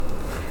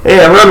Hey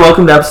everyone,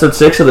 welcome to episode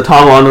 6 of the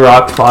Tom on the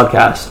Rocks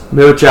podcast. I'm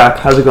here with Jack.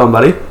 How's it going,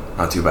 buddy?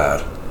 Not too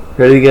bad.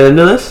 Ready to get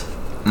into this?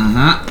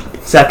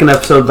 Mm-hmm. Second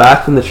episode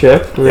back from the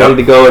trip. We're ready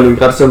to go, and we've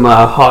got some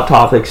hot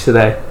topics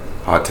today.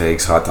 Hot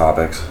takes, hot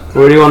topics.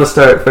 Where do you want to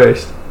start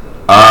first? Do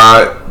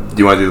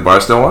you want to do the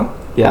Barstool one?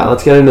 Yeah,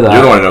 let's get into that.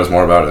 You're the one who knows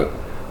more about it.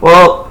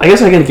 Well, I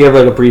guess I can give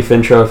like a brief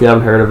intro if you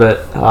haven't heard of it.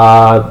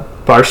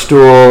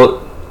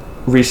 Barstool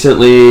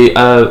recently,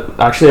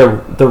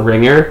 The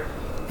Ringer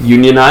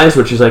unionized,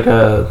 which is like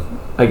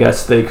I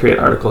guess they create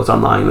articles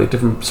online, like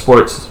different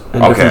sports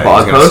and different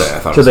blog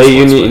posts. So they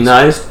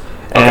unionized,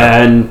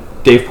 and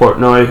Dave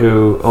Portnoy,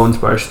 who owns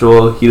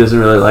Barstool, he doesn't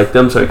really like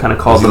them, so he kind of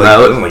called them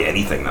out. He doesn't like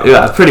anything, though.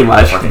 Yeah, pretty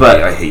much.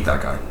 I hate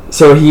that guy.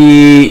 So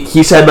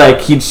he said like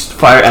he'd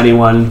fire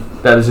anyone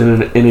that is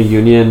in a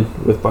union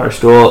with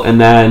Barstool,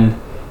 and then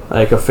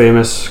like a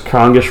famous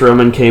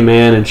congresswoman came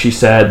in and she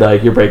said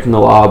like you're breaking the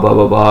law, blah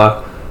blah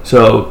blah.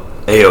 So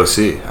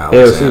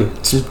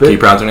AOC. She's big. Can you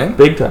pronounce her name?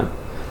 Big time.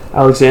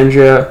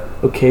 Alexandria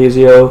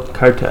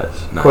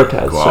Ocasio-Cortez. Nice.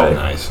 Cortez. Wow, sorry.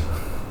 nice.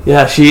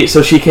 Yeah,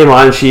 she came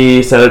on and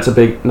she said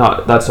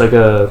that's like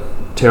a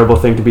terrible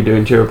thing to be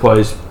doing to your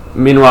employees.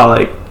 Meanwhile,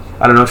 like,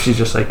 I don't know if she's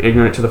just like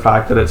ignorant to the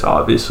fact that it's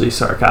obviously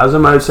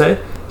sarcasm, I would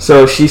say.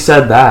 So she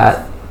said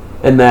that,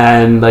 and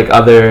then like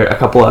a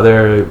couple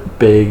other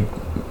big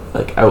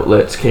like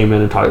outlets came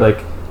in and talked, like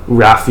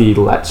Rafi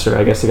Letzer,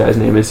 I guess the guy's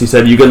name is. He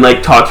said you can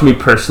like talk to me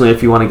personally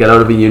if you want to get out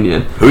of a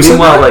union. Who said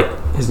that?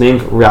 Like his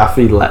name's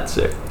Rafi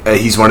Letzer.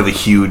 He's one of the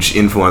huge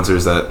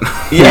influencers that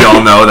we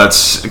all know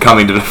that's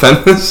coming to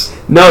defend this.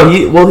 No,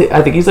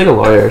 I think he's like a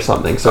lawyer or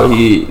something. So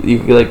you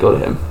could like go to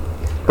him.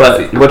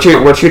 But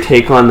what's your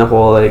take on the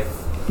whole like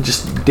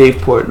just Dave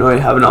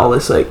Portnoy having all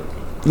this like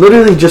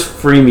literally just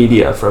free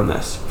media from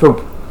this? For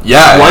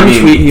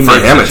tweet he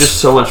made, it's just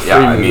so much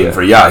free media.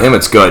 For him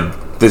it's good.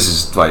 This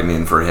is like,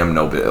 for him,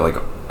 no bit like.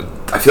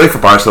 I feel like for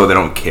Barstool they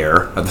don't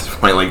care at this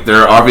point. Like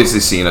they're obviously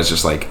seen as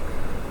just like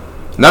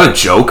not a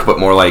joke, but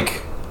more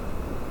like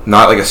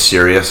not like a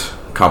serious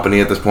company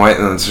at this point,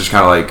 and it's just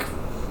kind of like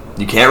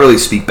you can't really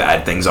speak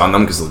bad things on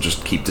them because they'll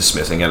just keep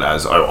dismissing it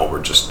as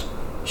we're just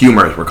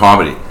humor, we're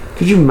comedy.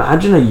 Could you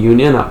imagine a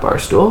union at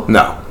Barstool?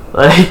 No,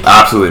 like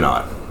absolutely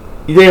not.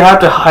 They have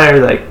to hire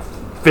like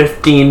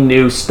 15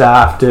 new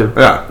staff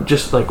to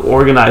just like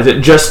organize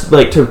it, just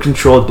like to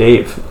control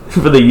Dave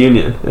for the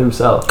union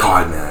himself.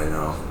 God, man, I know.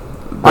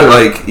 But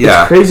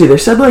it's crazy. They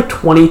said like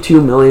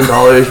 $22 million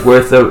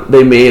worth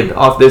they made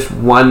off this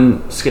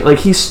one skin. Like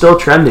he's still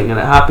trending, and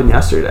it happened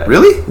yesterday.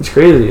 Really? It's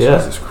crazy. Yeah.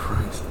 Jesus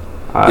Christ.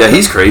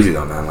 He's crazy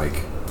though, man.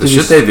 Like the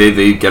shit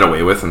they get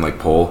away with and like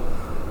pull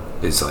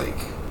is like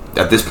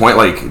at this point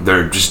like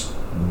they're just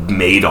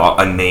made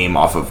a name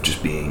off of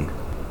just being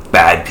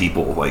bad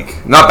people.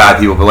 Like not bad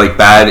people, but like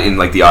bad in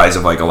like the eyes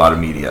of like a lot of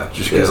media.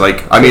 Just because they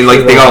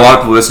got a lot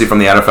of publicity from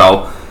the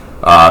NFL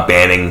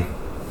banning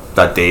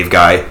that Dave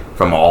guy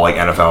from all like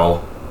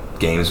NFL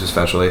games,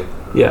 especially.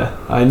 Yeah,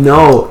 I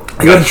know.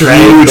 He got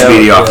huge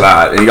media off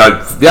that, and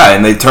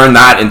and they turned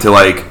that into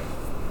like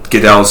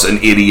Goodell's an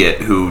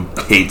idiot who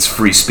hates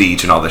free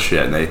speech and all this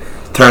shit, and they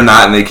turn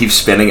that and they keep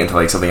spinning it into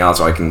like something else.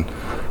 So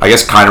I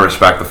guess kind of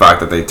respect the fact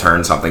that they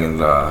turned something and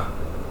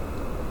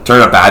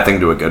turn a bad thing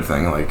to a good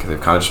thing. Like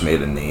they've kind of just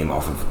made a name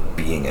off of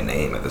being a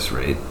name at this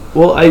rate.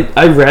 Well,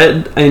 I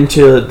read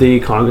into the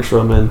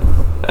congresswoman,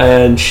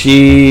 and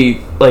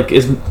she like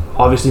is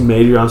obviously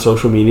major on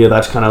social media.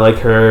 That's kind of like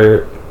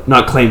her,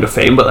 not claim to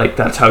fame, but like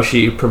that's how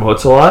she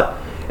promotes a lot.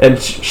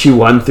 And she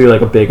won through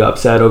like a big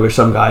upset over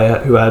some guy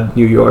who had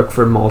New York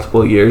for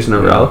multiple years in a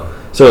row.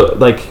 So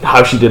like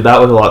how she did that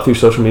was a lot through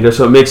social media.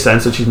 So it makes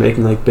sense that she's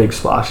making like big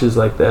splashes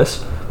like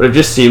this. But it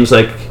just seems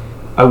like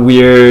a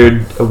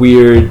weird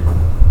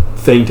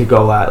thing to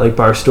go at. Like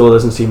Barstool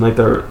doesn't seem like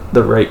the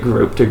right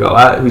group to go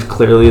at. Who's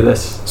clearly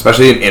this,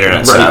 especially an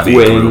internet savvy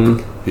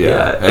group.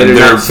 Yeah, and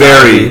they're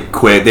very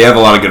quick. They have a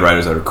lot of good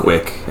writers that are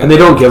quick, and they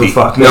don't give a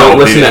fuck. They don't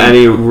listen to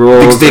any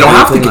rules. Because they don't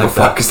have to give a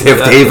fuck because they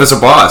have Dave as a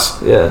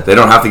boss. Yeah, they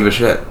don't have to give a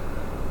shit.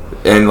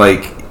 And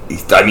like,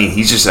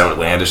 he's just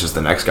outlandish as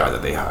the next guy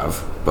that they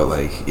have. But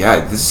like,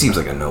 this seems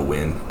like a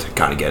no-win to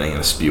kind of getting in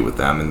a dispute with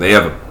them, and they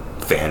have a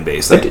fan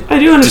base that I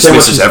do understand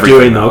what she's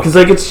doing though, because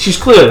like she's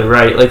clearly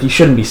right. Like you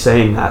shouldn't be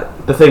saying that.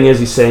 The thing is,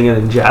 he's saying it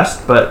in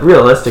jest, but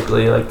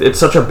realistically, like it's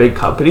such a big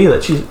company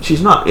that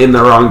she's not in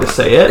the wrong to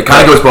say it. It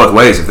kind of goes both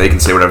ways. If they can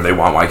say whatever they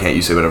want, why can't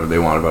you say whatever they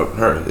want about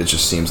her? It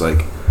just seems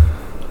like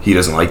he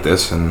doesn't like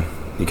this, and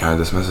he kind of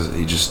dismisses it.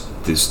 He just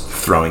is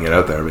throwing it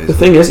out there. Basically. The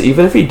thing is,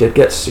 even if he did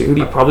get sued,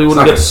 he probably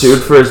wouldn't get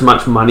sued for as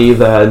much money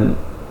than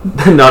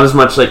not as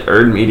much like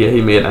earned media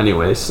he made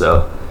anyway.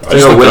 So. I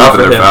just looked it up,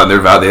 and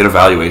they had a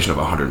valuation of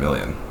 $100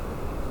 million.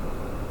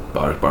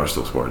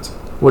 Barstool Sports.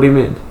 What do you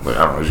mean? Like,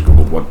 I don't know. I just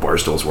googled what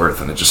Barstool's worth,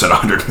 and it just said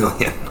 $100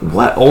 million.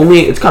 What?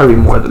 Only? It's got to be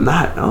more than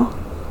that, no?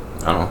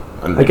 I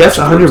don't know. I guess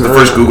 $100 million. The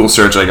first Google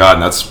search I got,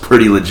 and that's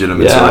pretty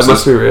legitimate. Yeah, it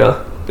must be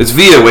real. It's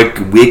via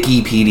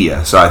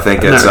Wikipedia, so I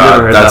think it's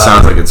that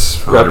sounds like it's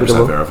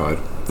 100% verified.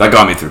 That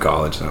got me through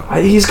college, though.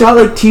 He's got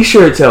like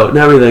T-shirts out and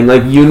everything,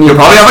 like union. He'll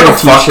probably have like a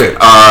T-shirt.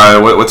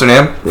 What's her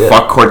name? Yeah.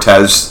 Fuck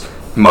Cortez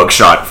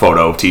mugshot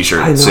photo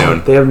T-shirt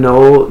soon. They have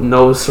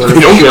no sort of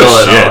chill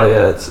at all.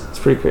 Yeah, it's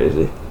pretty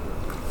crazy.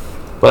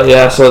 But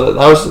yeah, so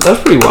that was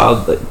pretty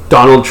wild. Like,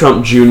 Donald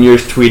Trump Jr.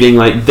 is tweeting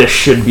like, "This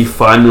should be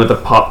fun" with a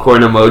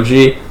popcorn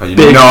emoji. He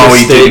did not.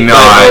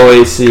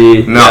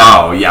 OAC.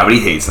 No, yeah, but he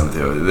hates them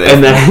too.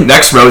 And then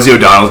next Rosie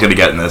O'Donnell's gonna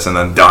get in this, and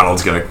then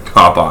Donald's gonna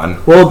hop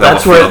on. Well,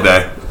 that's what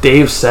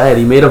Dave said.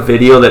 He made a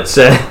video that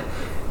said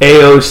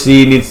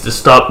AOC needs to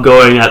stop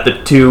going at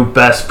the two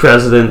best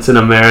presidents in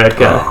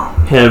America,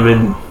 him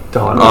and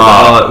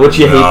Donald. Which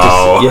you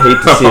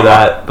hate to see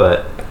that,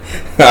 but.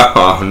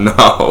 Oh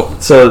no!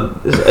 So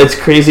it's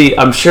crazy.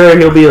 I'm sure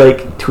he'll be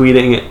like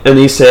tweeting, and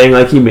he's saying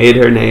like he made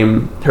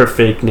her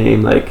fake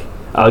name, like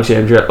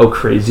Alexandria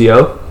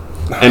Ocasio,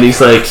 and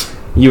he's like,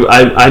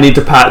 I need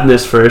to patent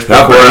this first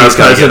before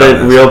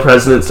real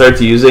president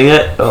starts using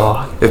it.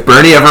 Oh, if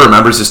Bernie ever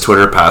remembers his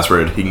Twitter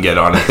password, he can get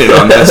on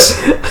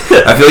this.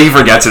 I feel like he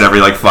forgets it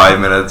every like 5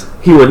 minutes.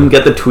 He wouldn't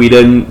get the tweet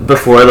in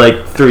before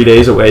like 3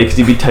 days away because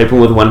he'd be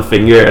typing with one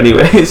finger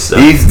anyways. So.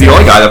 He's the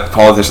only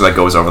politician that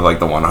goes over like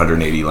the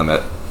 180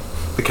 limit,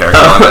 the character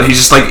limit. He's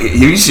just like,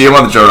 you see him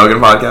on the Joe Rogan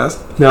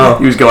podcast? No.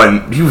 He was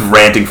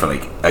ranting for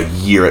like a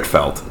year, it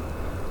felt,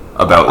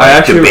 about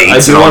like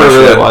debates. I do want to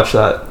really watch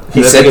that.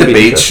 He said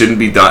debates shouldn't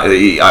be done.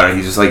 I don't know.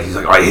 He's like,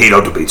 I hate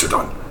how debates are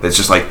done. It's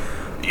just like,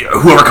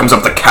 whoever comes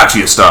up with the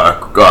catchiest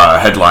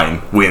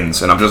headline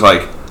wins, and I'm just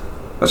like,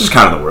 that's just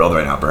kind of the world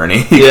right now, Bernie.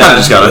 You kind of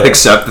just gotta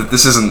accept that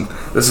this isn't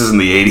the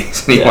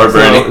 80s anymore,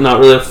 Bernie. Not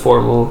really a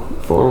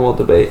formal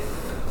debate.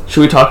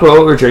 Should we talk about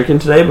what we're drinking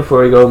today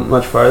before we go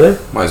much farther?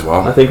 Might as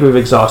well. I think we've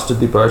exhausted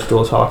the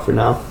Barstool talk for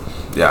now.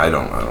 Yeah, I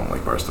don't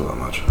like Barstool that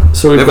much.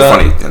 So they have a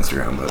funny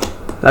Instagram,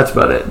 but that's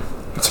about it.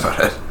 That's about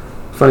it.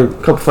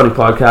 Couple funny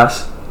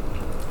podcasts.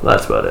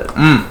 That's about it.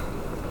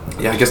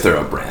 Yeah, I guess they're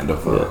a brand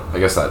of. I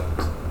guess that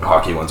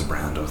hockey one's a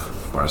brand of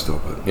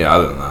Barstool, but yeah,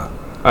 other than that.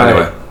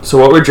 Anyway. Right. So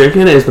what we're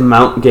drinking is the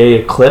Mount Gay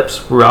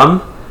Eclipse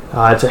rum.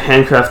 It's a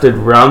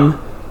handcrafted rum,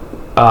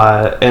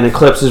 and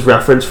Eclipse is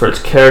referenced for its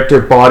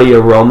character body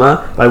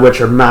aroma, by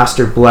which our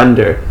master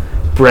blender,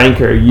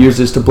 Branker,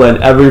 uses to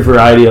blend every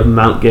variety of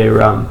Mount Gay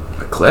rum.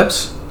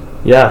 Eclipse?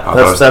 Yeah,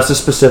 that's a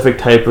specific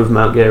type of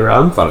Mount Gay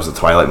rum. I thought it was a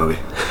Twilight movie.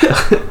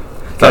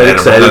 Thought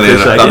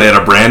they had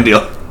a brand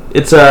deal.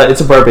 It's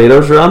a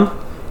Barbados rum.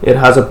 It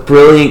has a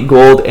brilliant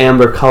gold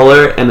amber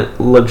color and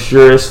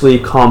luxuriously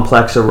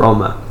complex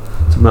aroma.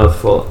 It's a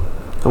mouthful.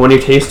 And when you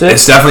taste it...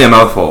 It's definitely a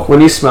mouthful. When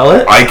you smell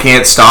it... I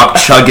can't stop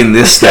chugging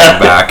this thing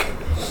back.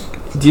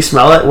 Do you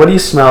smell it? What do you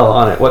smell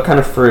on it? What kind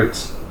of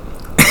fruits?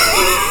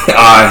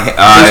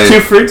 There's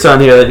 2 fruits on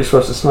here that you're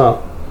supposed to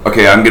smell.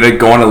 Okay, I'm going to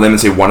go on a limb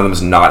and say one of them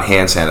is not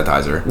hand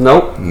sanitizer.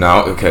 Nope.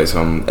 No? Okay,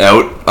 so I'm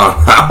out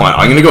on that one.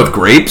 I'm going to go with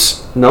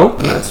grapes. Nope.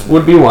 That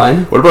would be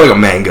wine. What about like a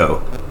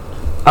mango?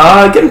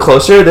 Getting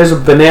closer. There's a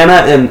banana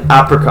and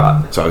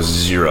apricot. So I was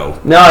 0.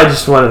 No, I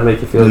just wanted to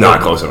make you feel not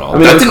good. Close at all. I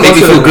mean, that didn't make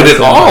me feel good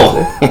at all.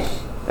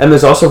 And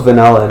there's also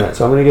vanilla in it,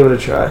 so I'm going to give it a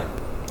try.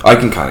 I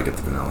can kind of get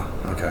the vanilla.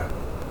 Okay.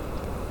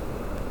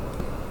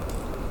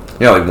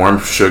 Yeah, like warm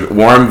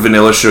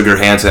vanilla sugar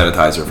hand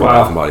sanitizer from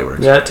Bath & Body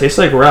Works. Yeah, it tastes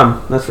like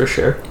rum. That's for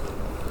sure.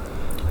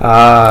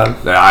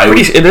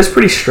 It is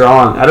pretty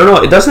strong. I don't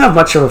know. It doesn't have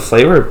much of a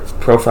flavor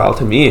profile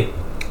to me.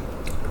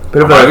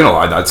 I'm not even gonna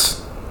lie.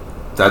 That's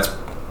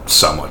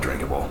somewhat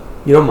drinkable.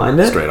 You don't mind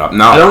it? Straight up,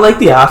 no. I don't like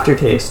the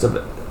aftertaste of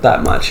it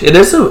that much. It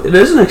is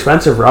an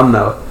expensive rum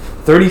though,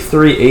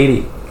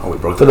 $33.80. Oh, we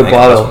broke for the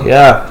bottle.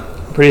 Yeah,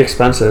 pretty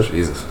expensive.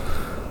 Jesus,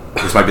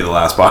 this might be the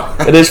last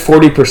bottle. It is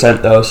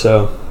 40% though,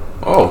 so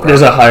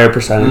there's a higher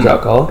percentage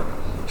alcohol.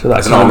 So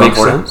that kind of makes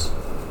sense.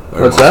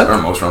 What's that?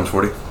 Are most rums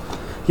 40?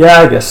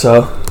 Yeah, I guess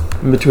so.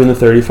 In between the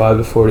 35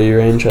 to 40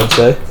 range, I'd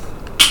say.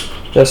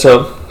 Yeah,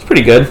 so it's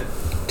pretty good.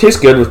 Tastes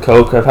good with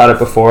Coke. I've had it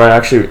before. I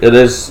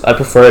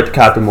prefer it to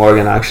Captain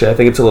Morgan. Actually, I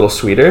think it's a little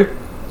sweeter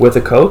with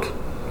a Coke,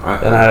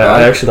 and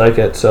I actually like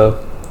it.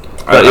 So,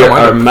 but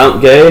our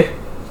Mount Gay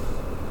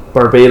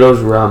Barbados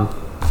rum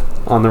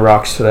on the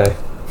rocks today.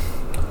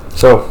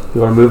 So,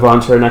 you want to move on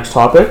to our next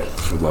topic?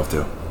 I'd love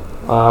to.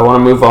 I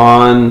want to move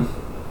on.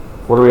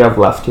 What do we have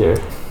left here?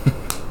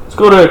 Let's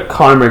go to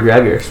Conor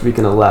McGregor.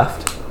 Speaking of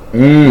left,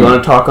 you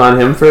want to talk on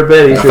him for a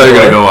bit? I thought you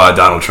were gonna go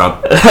Donald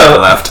Trump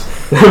left.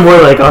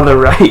 More like on the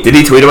right. Did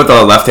he tweet about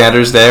the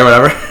Left-Handers Day or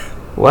whatever?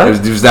 What?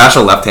 It was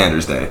National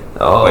Left-Handers Day.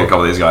 Oh. Like a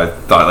couple days ago, I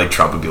thought like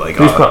Trump would be like,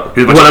 here's a bunch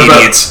of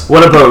idiots.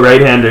 What about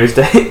Right-Handers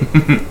Day?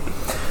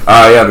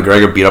 Yeah,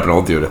 McGregor beat up an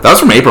old dude. That was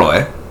from April,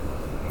 eh?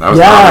 That was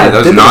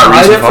not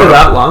recent for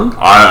that long?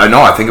 I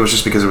know. I think it was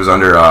just because it was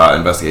under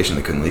investigation.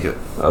 They couldn't leak it.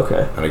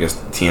 Okay. And I guess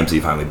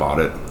TMZ finally bought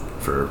it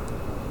for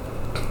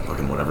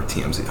fucking whatever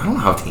TMZ. I don't know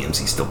how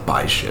TMZ still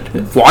buys shit.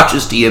 Who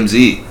watches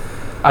TMZ?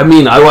 I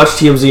mean, I watch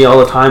TMZ all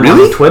the time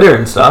on Twitter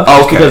and stuff.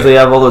 Oh, okay. Because they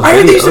have all those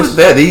videos.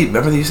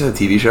 Remember they used to have a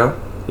TV show?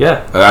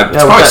 Yeah.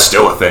 It's probably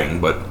still a thing,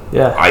 but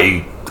yeah.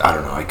 I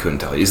don't know. I couldn't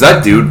tell you. Is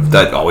that dude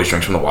that always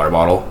drinks from the water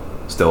bottle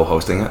still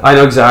hosting it? I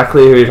know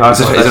exactly who you're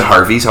talking about. Is it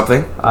Harvey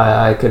something?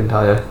 I couldn't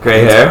tell you.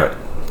 Gray hair?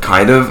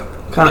 Kind of.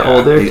 kind of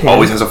older. He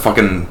always has a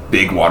fucking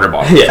big water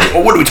bottle. Yeah.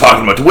 Like, what are we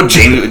talking about?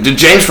 Did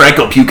James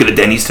Franco puke at a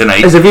Denny's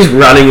tonight? As if he's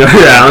running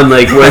around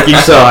like working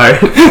so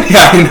hard.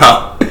 Yeah, I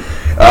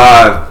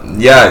know.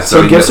 Yeah.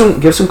 So give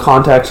some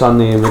context on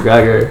the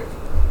McGregor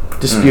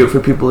dispute for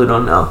people who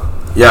don't know.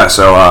 Yeah.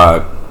 So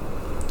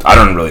I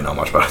don't really know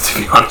much about it, to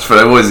be honest.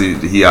 But it was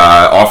he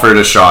offered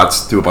his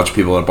shots to a bunch of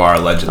people at a bar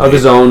allegedly of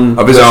his own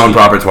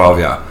proper 12,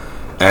 yeah,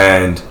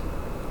 and.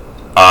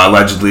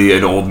 Allegedly,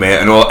 an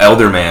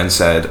elder man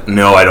said,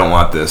 "No, I don't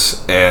want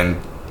this," and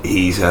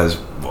he says,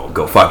 "Well,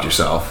 go fuck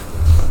yourself.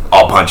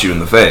 I'll punch you in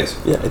the face."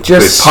 Yeah, it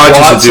just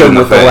swats him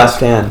with the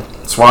left hand.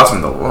 Swats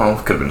him well,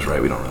 could have been his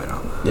right. We don't really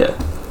know. Yeah,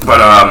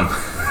 but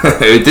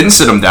it didn't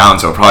sit him down,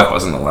 so it probably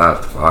wasn't the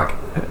left. Fuck.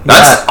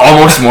 That's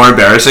almost more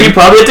embarrassing. He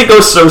probably had to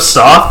go so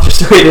soft just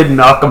so he didn't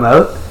knock him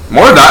out.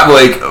 More of that,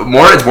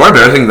 it's more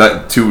embarrassing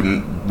that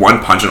to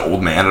punch an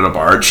old man at a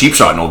bar, cheap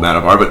shot an old man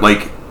at a bar, but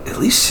at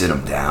least sit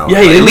him down. Yeah,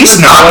 at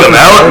least knock him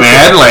out,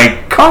 man.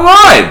 Like, come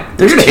on.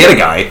 You're gonna hit a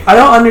guy. I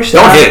don't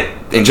understand. Don't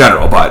hit in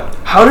general, but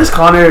how does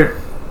Conor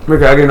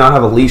McGregor not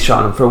have a leash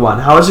on him for one?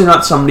 How is there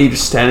not somebody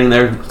just standing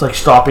there like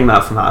stopping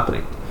that from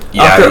happening?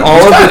 Yeah, after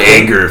all of the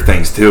anger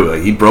things too.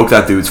 Like he broke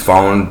that dude's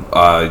phone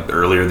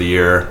earlier the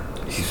year.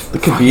 He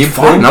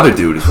fought another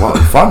dude as well.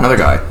 He fought another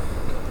guy.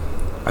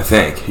 I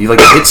think he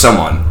hit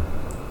someone,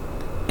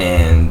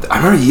 and I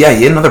remember. Yeah,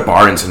 he had another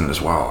bar incident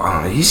as well. I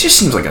don't know. He just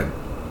seems like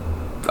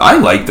I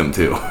liked him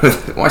too.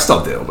 Well, I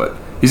still do, but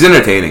he's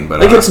entertaining.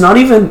 But it's not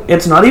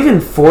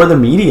even for the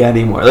media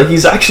anymore. Like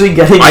he's actually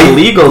getting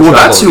legal trouble.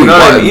 That's who you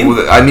know he was.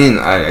 What I mean?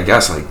 Well, I mean, I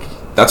guess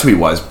that's who he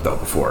was though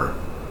before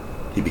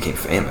he became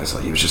famous.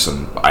 Like he was just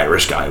some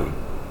Irish guy who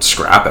would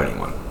scrap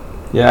anyone.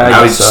 Yeah,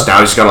 now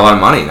he's got a lot of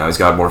money. Now he's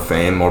got more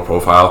fame, more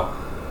profile,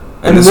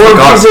 and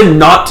more reason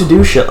not to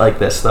do shit like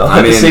this though.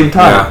 At the same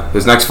time, yeah,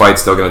 his next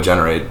fight's still gonna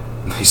generate.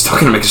 He's still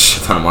going to make a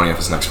shit ton of money off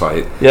his next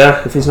fight.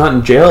 Yeah, if he's not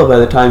in jail by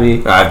the time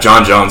he... if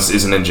John Jones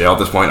isn't in jail at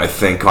this point, I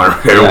think Conor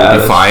McGregor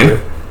will be fine.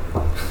 True.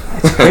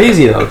 It's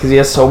crazy, though, because he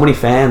has so many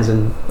fans.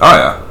 And oh,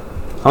 yeah.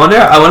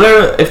 I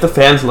wonder if the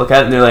fans look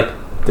at it and they're like,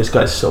 this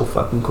guy's so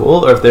fucking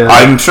cool, or if they're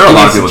like, I'm sure a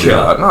lot of people do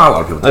that. No, a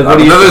lot of people do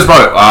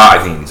that. I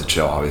think he needs to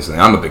chill, obviously.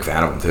 I'm a big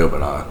fan of him, too,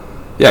 but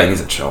yeah, he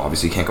needs to chill.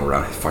 Obviously, you can't go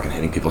around fucking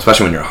hitting people,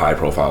 especially when you're a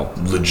high-profile,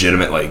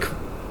 legitimate,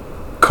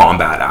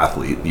 combat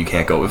athlete. You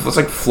can't go if it's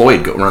like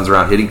Floyd runs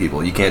around hitting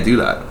people. You can't do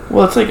that.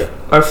 Well, it's like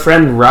our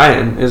friend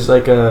Ryan is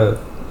like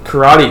a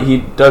karate.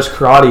 He does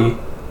karate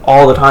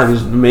all the time.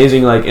 He's an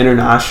amazing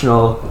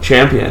international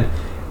champion,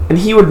 and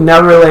he would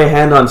never lay a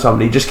hand on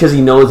somebody just because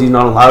he knows he's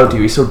not allowed to.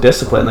 He's so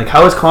disciplined. Like,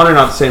 how is Conor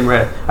not the same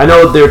way? I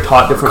know they're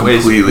taught different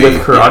ways with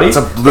karate. Yeah, it's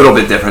a little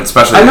bit different,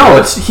 especially. I know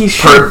he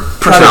should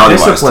try to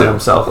discipline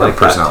himself like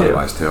personality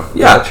wise too.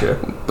 Yeah, true.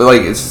 But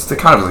it's just the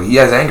kind of he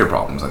has anger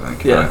problems. I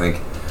think. Yeah, I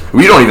think.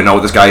 We don't even know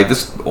what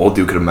this old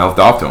dude could have mouthed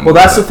off to him. Well,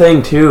 that's the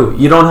thing too.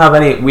 You don't have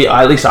any.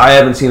 At least I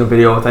haven't seen a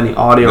video with any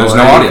audio. There's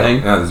no audio.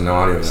 Yeah, there's no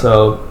audio.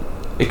 So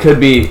it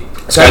could be.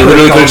 This guy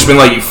literally could have just been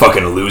like, "You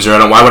fucking loser!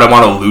 Why would I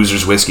want a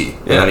loser's whiskey?"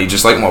 And then he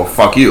just well,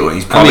 fuck you. And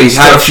he's probably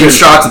had a few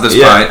shots at this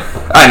point.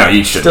 I know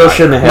you shouldn't. Still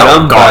shouldn't have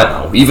hit him.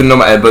 God, no. Even though,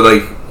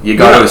 but you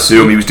gotta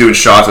assume he was doing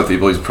shots with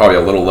people. He's probably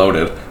a little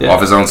loaded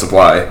off his own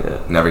supply. Yeah.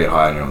 Never get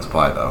high on your own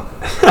supply, though.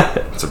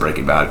 It's a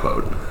Breaking Bad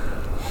quote.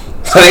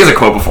 I think it's a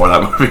quote before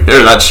that movie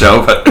or that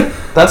show, but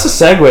that's a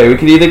segue. We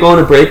could either go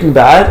into Breaking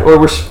Bad, or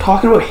we're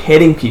talking about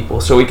hitting people,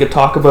 so we could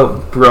talk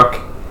about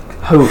Brooke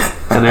Hoot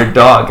and her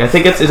dog. I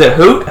think is it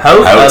Hoot?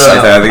 Hout?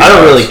 I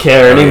don't really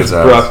care. Her name's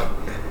Brooke.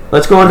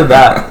 Let's go into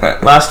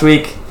that. Last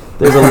week,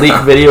 there's a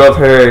leaked video of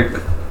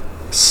her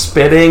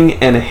spitting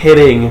and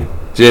hitting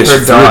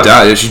her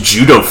dog. She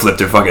judo flipped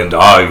her fucking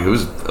dog. It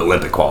was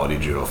Olympic quality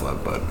judo flip,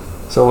 but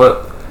so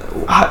what?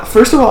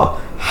 First of all,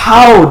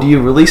 how do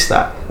you release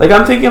that?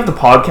 I'm thinking of the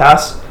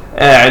podcast,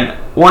 and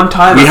one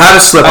time we had a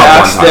slip up. I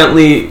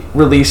accidentally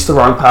released the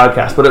wrong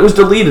podcast, but it was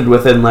deleted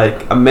within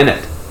a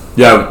minute.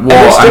 Yeah, well,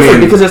 and it's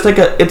different because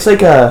it's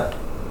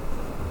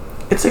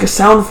like a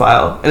sound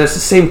file, and it's the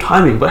same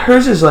timing. But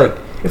hers is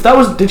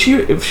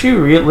if she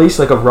released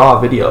a raw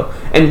video,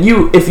 and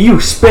if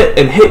you spit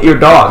and hit your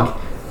dog,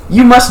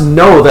 you must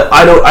know that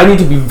I need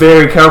to be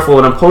very careful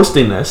when I'm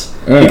posting this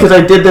because I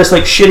did this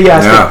shitty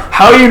ass thing.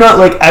 How are you not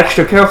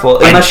extra careful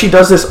unless she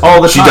does this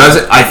all the time? She does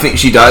it. I think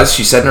she does.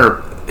 She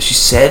said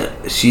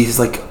she's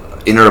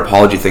in her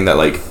apology thing that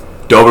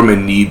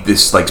Doberman need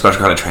this special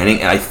kind of training,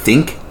 and I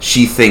think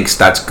she thinks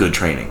that's good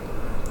training.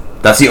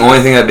 That's the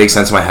only thing that makes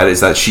sense in my head is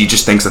that she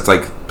just thinks that's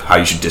how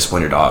you should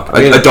discipline your dog.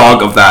 A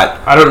dog of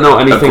that. I don't know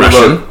anything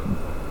about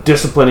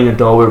disciplining a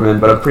Doberman,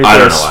 but I'm I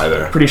don't know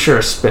either. Pretty sure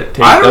a spit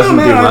take doesn't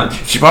do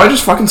much. She probably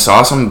just fucking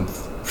saw some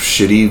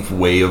shitty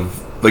way of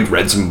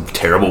read some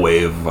terrible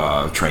way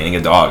of training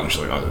a dog, and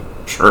she's like, oh,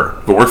 sure,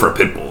 if it worked for a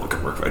pit bull, it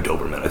could work for a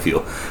Doberman. I feel,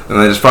 and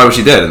that's probably what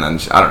she did, and then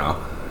I don't know.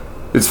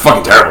 It's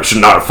fucking terrible. She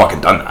should not have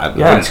fucking done that.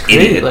 Yeah, it's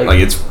crazy. Idiot.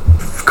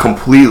 It's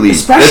completely.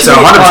 It's 100%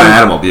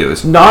 animal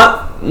abuse.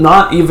 Not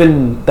not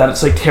even that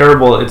it's like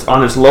terrible, it's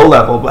on its low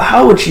level, but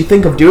how would she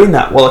think of doing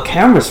that while a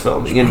camera's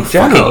filming in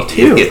general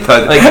too?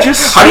 Like,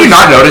 just how do you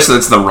not notice that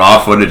it's the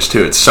raw footage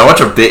too? It's so much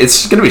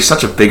it's going to be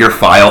such a bigger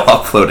file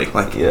uploading.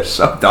 Like, yeah,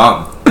 so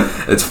dumb.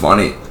 It's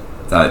funny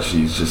that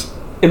she's just.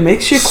 It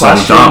makes you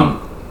question: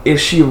 is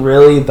she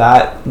really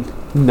that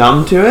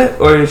numb to it,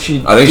 or did she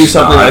do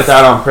something like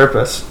that on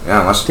purpose?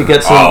 Yeah, unless to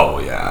get some. Oh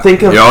yeah.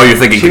 Think of. You're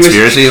thinking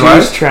conspiracy? She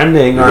was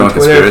trending on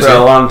Twitter for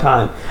a long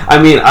time.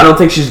 I mean, I don't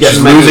think she's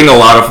getting. She's losing a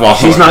lot of followers.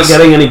 She's not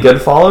getting any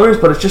good followers,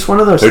 but it's just one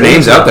of those. Their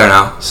names out there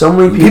now. So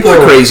many people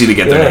are crazy to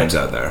get their names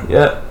out there.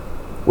 Yeah.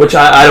 Which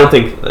I don't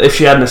think, if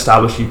she had an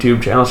established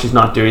YouTube channel, she's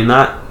not doing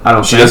that.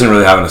 She doesn't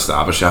really have an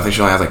established. I think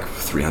she only has like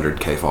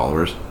 300K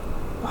followers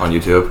on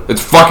YouTube.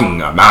 It's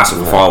fucking a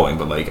massive following,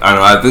 but like, I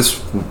don't know, at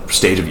this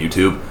stage of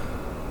YouTube,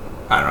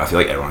 I don't know, I feel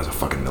like everyone has a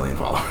fucking million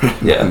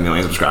followers. Yeah. A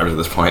million subscribers at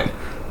this point.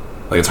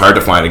 Like, it's hard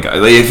to find a guy.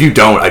 Like, if you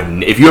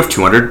have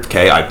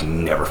 200K, I've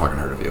never fucking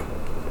heard of you.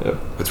 Yeah.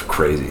 It's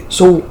crazy.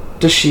 So,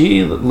 does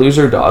she lose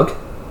her dog?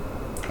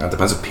 It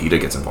depends if PETA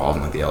gets involved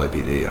in like the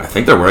LAPD. I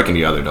think they're working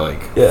together to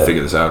like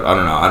figure this out. I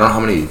don't know. I don't know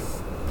how many.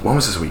 When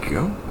was this? A week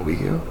ago?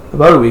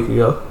 About a week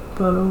ago.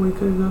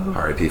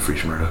 R.I.P. Free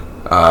Shmurda.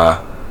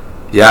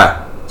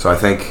 Yeah. So I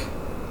think.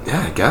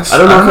 Yeah, I guess. I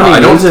don't know how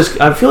many news is.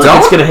 I feel like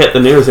it's gonna hit the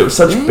news. It was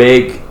such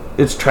big.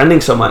 It's trending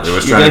so much. It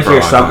was trending. You're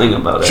gonna hear something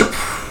about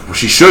it.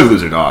 She should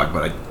lose her dog,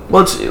 but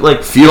well, it's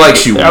like feel like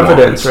she won't.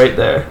 Evidence right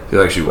there. I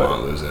feel like she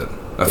won't lose it.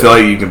 I feel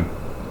like you can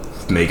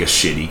make a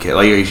shitty case.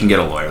 Like, you can get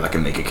a lawyer that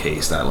can make a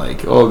case that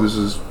like, oh, this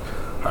is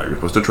how you're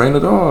supposed to train a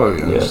dog.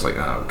 And it's just like,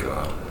 oh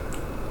god,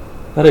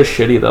 that is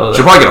shitty though.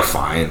 She'll probably get a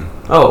fine.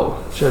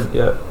 Oh,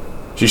 yeah.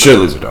 She should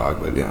lose her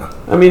dog, but yeah.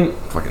 I mean,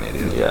 fucking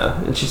idiot.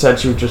 Yeah, and she said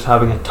she was just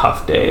having a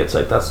tough day. It's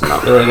like, that's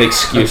not really an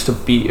excuse to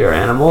beat your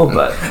animal,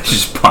 but she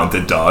just punt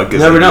the dog. You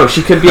never know.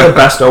 She could be the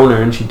best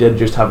owner, and she did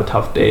just have a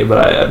tough day.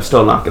 But I'm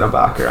still not gonna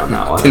back her on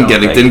that one.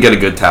 Didn't get a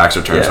good tax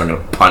return, so I'm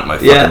gonna punt my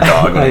fucking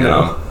dog. I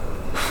know.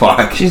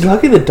 Fuck. She's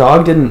lucky the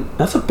dog didn't.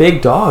 That's a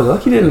big dog.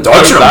 Lucky didn't.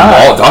 Dog should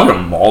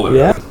have mauled her.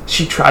 Yeah.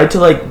 She tried to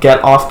like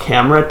get off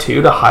camera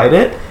too to hide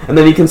it, and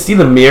then you can see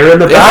the mirror in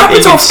the back, and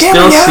you can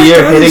still see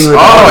her hitting the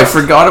dog. I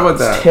forgot about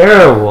that. It's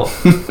terrible.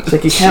 It's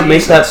like you can't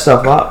make that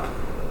stuff up.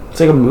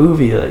 It's like a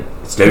movie. Like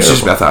it's maybe it's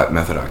just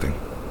method acting.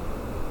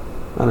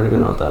 I don't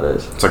even know what that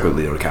is. It's like what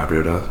Leo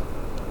DiCaprio does.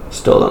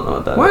 Still don't know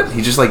what that is. What?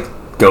 He just like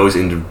goes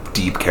into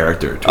deep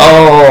character. I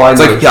know.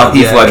 It's like how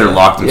Heath Ledger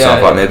locked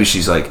himself up. Maybe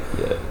she's like.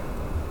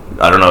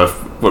 I don't know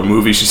what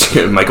movie she's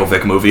in. Michael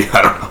Vick movie.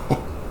 I don't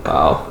know.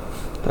 Wow,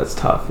 that's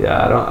tough.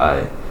 Yeah,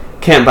 I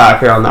can't back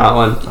her on that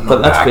one.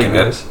 But that's big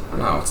news.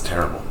 No, it's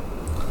terrible.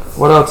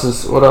 What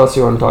else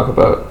you want to talk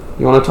about?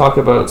 You want to talk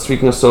about,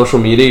 speaking of social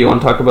media, you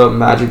want to talk about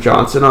Magic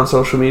Johnson on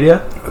social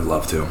media? I'd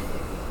love to.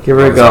 Give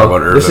her a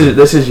go.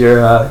 This is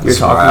your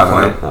talking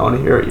point. I want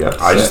to hear what you have to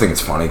say. I just think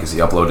it's funny because he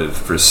uploaded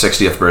for his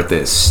 60th birthday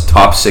his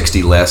top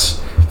 60 lists,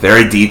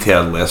 very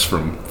detailed list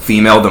from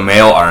female to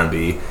male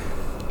R&B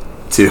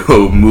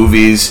to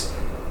movies.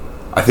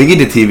 I think he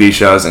did TV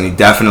shows, and he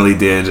definitely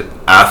did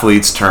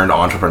athletes turned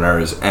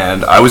entrepreneurs.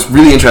 And I was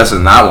really interested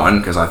in that one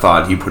because I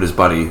thought he put his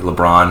buddy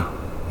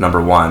LeBron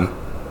number one.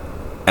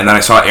 And then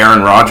I saw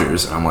Aaron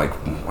Rodgers, and I'm like,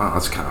 wow,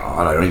 that's kind of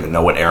odd. I don't even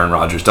know what Aaron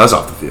Rodgers does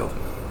off the field.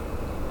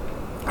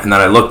 And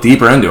then I looked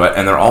deeper into it,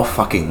 and they're all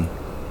fucking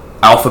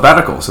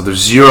alphabetical. So there's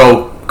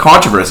zero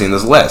controversy in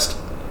this list.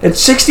 And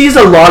 60 is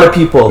a lot of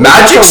people.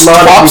 Magic's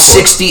top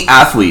 60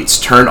 athletes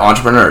turned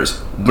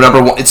entrepreneurs.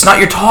 Number one, it's not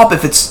your top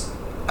if it's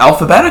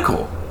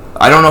alphabetical.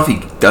 I don't know if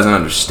he doesn't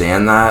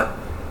understand that,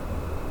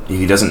 if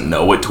he doesn't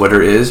know what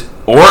Twitter is,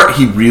 or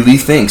he really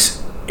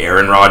thinks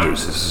Aaron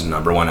Rodgers is his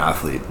number one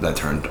athlete that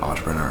turned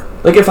entrepreneur.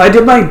 Like, if I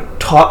did my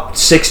top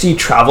 60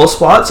 travel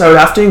spots, I would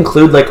have to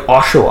include, like,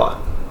 Oshawa.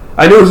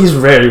 I know he's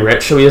very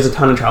rich, so he has a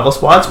ton of travel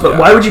spots, but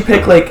why would you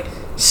pick, like,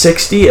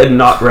 60 and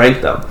not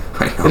rank them?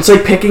 It's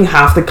like picking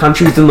half the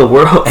countries in the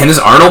world. And is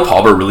Arnold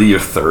Palmer really your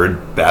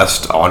third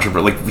best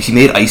entrepreneur? Like, he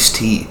made iced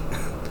tea.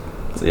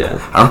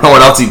 Yeah. I don't know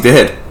what else he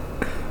did.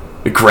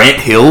 Grant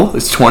Hill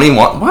is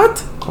 21.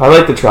 What? I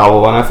like the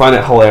travel one. I find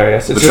it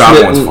hilarious. It's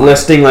just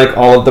listing like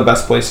all of the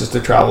best places to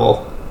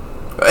travel.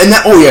 And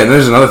and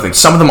there's another thing.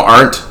 Some of them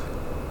aren't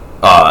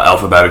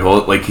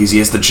alphabetical. Like he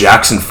has the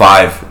Jackson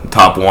 5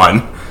 top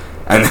one,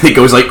 and then it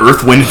goes like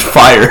Earth, Wind, and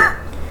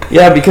Fire.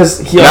 Yeah, because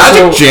he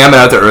Magic jamming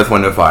out to Earth,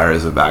 Wind, and Fire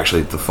is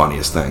actually the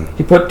funniest thing.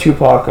 He put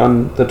Tupac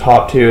on the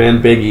top two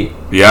and Biggie.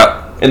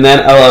 Yeah. And then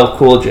LL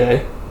Cool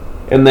J.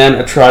 And then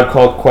A Tribe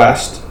Called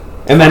Quest.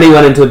 And then he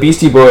went into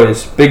Beastie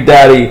Boys, Big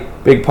Daddy,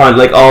 Big Pun,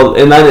 like all,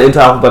 and then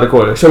into alphabetical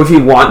order. So if he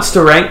wants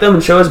to rank them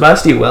and show his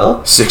best, he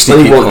will. 60 but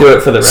he people, won't do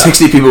it for the rest.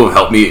 60 people have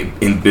helped me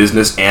in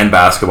business and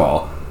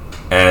basketball,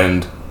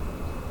 and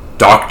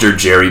Dr.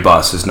 Jerry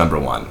Buss is number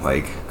one.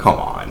 Like, come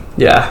on.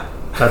 Yeah,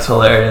 that's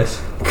hilarious.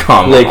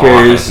 Come on.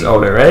 Lakers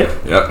owner, right?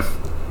 Yep.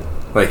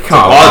 Like,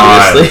 come on.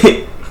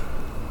 Obviously.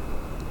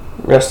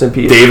 Rest in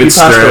peace. David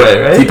Stern. Passed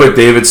away, right? He put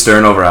David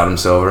Stern over Adam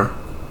Silver.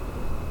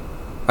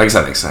 I guess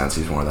that makes sense.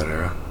 He's more of that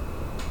era.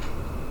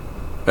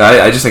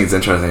 I just think it's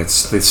interesting.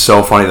 It's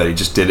so funny that he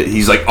just did it.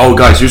 He's like, oh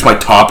guys, here's my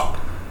top.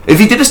 If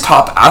he did his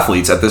top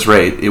athletes at this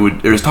rate,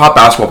 his top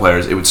basketball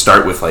players, it would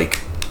start with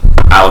like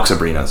Alex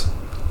Abrinas.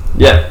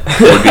 Yeah,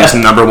 would be his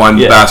number one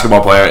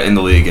basketball player in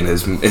the league in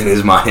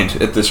his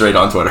mind at this rate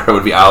on Twitter. It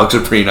would be Alex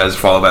Abrinas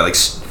followed by like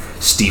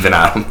Steven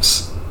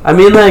Adams. I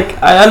mean,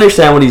 like, I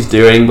understand what he's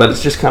doing, but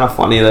it's just kind of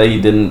funny that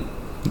he didn't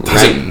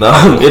rank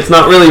them. It's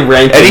not really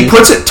ranking. And he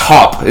puts it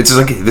top. It's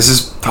like, this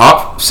is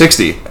top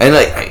 60. And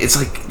like, it's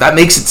like, that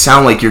makes it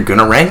sound like you're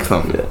gonna rank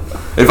them. Yeah.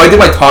 If I did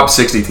my top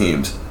 60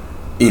 teams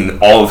in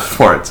all of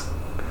sports,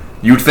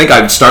 you'd think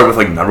I'd start with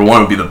like number 1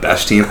 would be the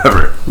best team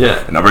ever. Yeah.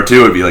 And number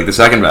 2 would be like the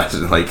second best.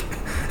 And like,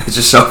 it's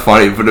just so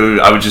funny. But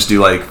I would just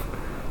do like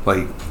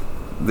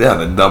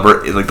the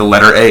number, like the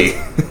letter A.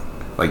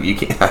 Like, you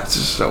can't. That's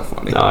just so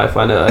funny. No, I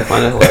find it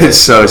hilarious. It's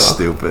so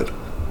stupid.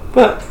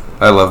 But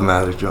I love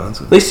Magic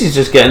Johnson. At least he's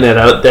just getting it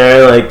out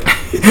there. Like,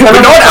 but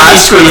no one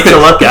asked for this to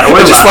look at.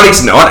 It's just funny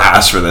because no one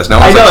asked for this. No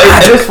one's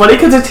it's funny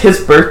because it's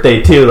his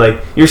birthday too.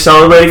 Like, you're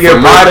celebrating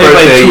your birthday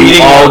by tweeting.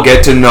 You all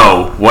get to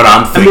know what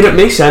I'm thinking. I mean, it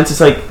makes sense.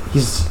 It's like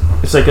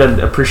it's like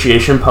an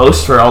appreciation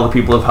post for all the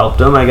people who've helped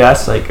him, I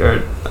guess. Like,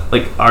 or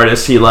like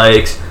artists he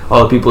likes,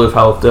 all the people who've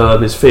helped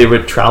him, his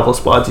favorite travel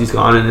spots he's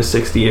gone in his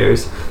 60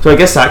 years. So I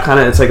guess that kind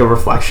of, it's like a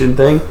reflection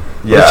thing.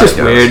 Yeah, it's just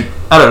weird.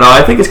 I don't know.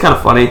 I think it's kind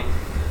of funny.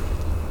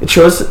 It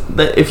shows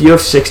that if you have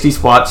 60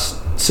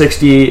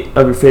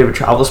 of your favorite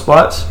travel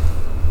spots,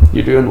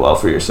 you're doing well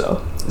for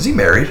yourself. Is he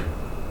married?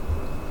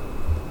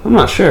 I'm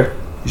not sure.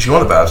 You should go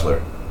on The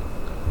Bachelor.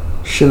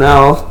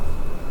 Chanel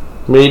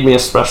made me a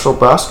special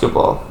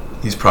basketball.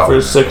 He's probably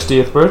for his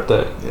 60th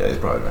birthday. Yeah, he's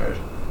probably married.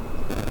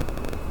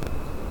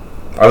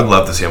 I would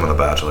love to see him on The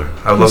Bachelor.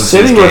 I would love to see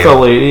his game. Sitting with a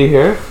lady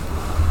here.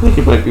 I think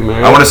he might be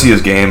married. I want to see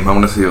his game. I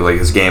want to see like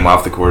his game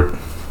off the court.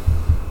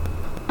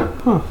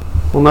 Huh.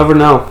 We'll never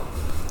know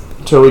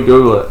until we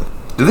Google it.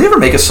 Did they ever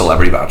make a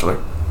Celebrity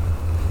Bachelor?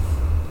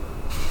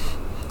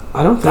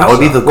 I don't think that would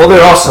be the. Well,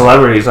 they're all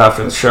celebrities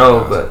after the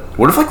show, but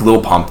what if like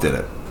Lil Pump did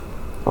it?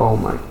 Oh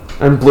my!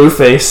 And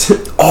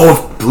Blueface. Oh,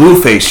 if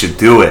Blueface should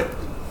do it.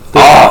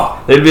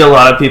 There'd be a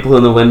lot of people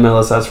in the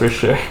windmills, that's for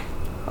sure.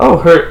 Oh,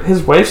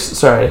 his wife's.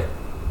 Sorry,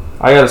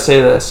 I gotta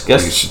say this.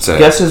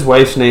 Guess his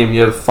wife's name.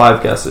 You have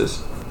 5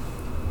 guesses.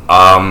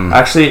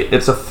 Actually,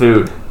 it's a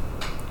food.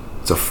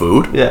 It's a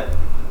food? Yeah.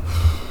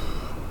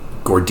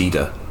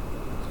 Gordita.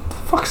 What the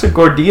fuck's a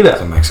gordita?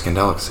 It's a Mexican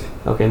delicacy.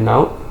 Okay,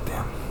 no.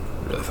 Damn,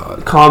 I really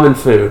thought. Common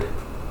food.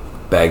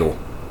 Bagel.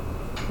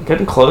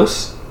 Getting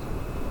close.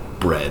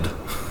 Bread.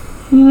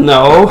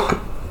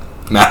 No.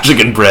 Magic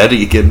and bread? Are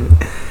you kidding me?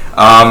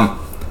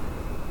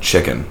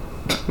 Chicken.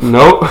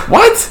 Nope.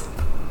 What?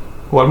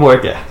 One more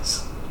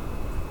guess.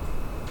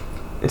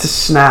 It's a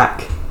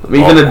snack.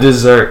 Even a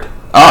dessert.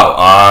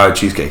 Oh,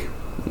 cheesecake.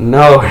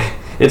 No,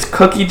 it's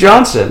Cookie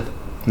Johnson.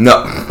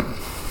 No.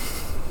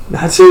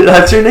 That's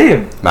her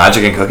name.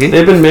 Magic and Cookie?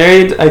 They've been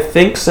married, I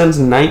think, since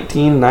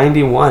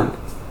 1991.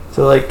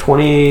 So like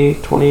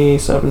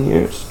 27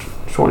 years.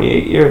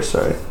 28 years,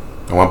 sorry.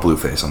 I want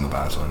Blueface on The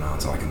Bachelor now.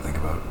 That's all I can think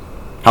about.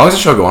 How long is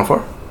the show going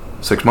for?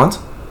 6 months?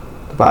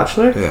 The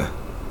Bachelor? Yeah.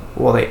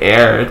 Well, they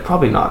air. It's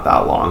probably not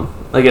that long.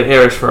 Like, it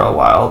airs for a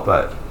while,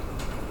 but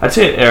I'd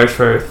say it airs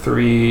for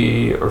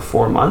 3 or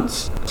 4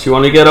 months. So you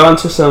want to get on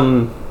to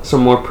some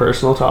more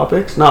personal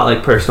topics? Not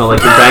like personal,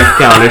 like your bank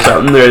account or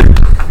something.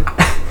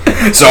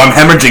 So I'm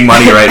hemorrhaging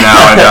money right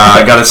now, and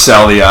I gotta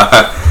sell the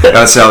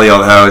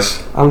old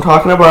house. I'm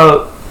talking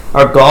about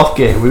our golf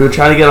game. We were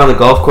trying to get on the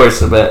golf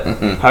course a bit.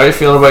 Mm-hmm. How are you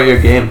feeling about your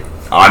game?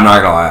 Oh, I'm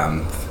not gonna lie,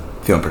 I'm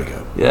feeling pretty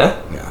good.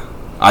 Yeah? Yeah.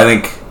 I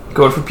think...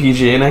 Going for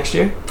PGA next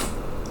year?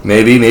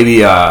 Maybe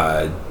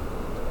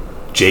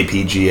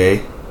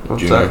JPGA.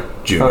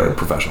 Junior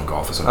Professional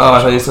Golf Association. Oh,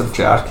 I thought you said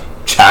Jack.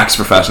 Jack's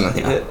Professional,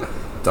 yeah.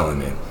 Don't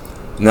me.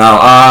 No,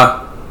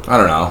 I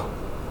don't know.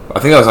 I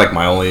think that was like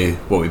my only...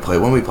 What we played.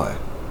 When we play?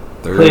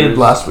 Played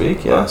last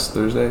week, yeah. Last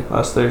Thursday.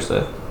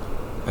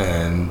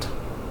 And...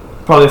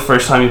 Probably the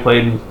first time you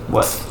played in,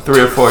 3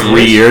 or 4 years?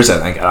 3 years, I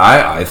think. And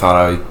I thought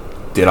I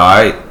did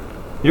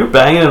You were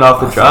banging it off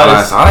the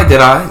drives. I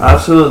did.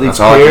 Absolutely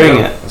clearing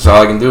it. That's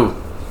all I can do.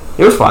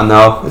 It was fun,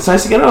 though. It's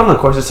nice to get it on the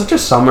course. It's such a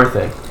summer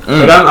thing.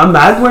 Like, I'm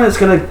mad when it's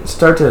going to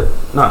start to,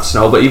 not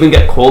snow, but even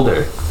get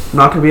colder. I'm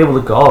not going to be able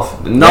to golf.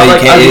 I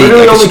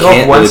literally only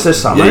golfed once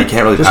this summer. Yeah, you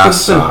can't really just pass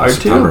it's been hard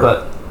September. to,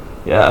 but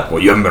yeah.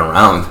 Well, you haven't been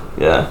around.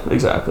 Yeah,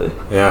 exactly.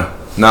 Yeah.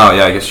 No,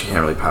 yeah, I guess you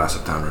can't really pass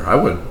September. I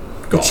would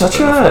golf. It's such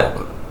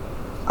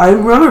I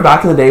remember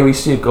back in the day we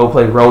used to go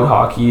play road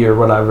hockey or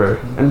whatever,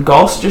 and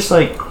golf's just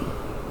like...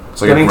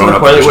 It's like getting to the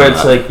point where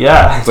it's like,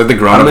 it's like the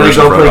grown-up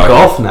version of road hockey. I'm gonna go play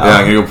golf now.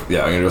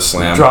 Yeah, I'm gonna go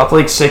slam. Drop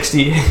like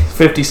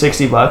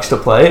 $50-$60 to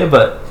play,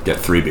 but get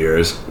 3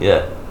 beers.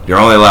 Yeah. You're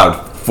only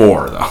allowed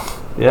 4 though.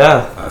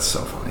 Yeah. That's so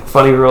funny.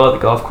 Funny rule at the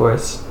golf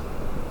course.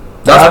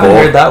 That's I haven't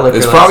heard that liquor.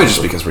 It's probably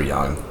just because we're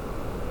young.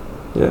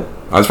 Yeah.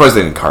 I'm surprised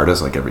they didn't card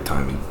us like every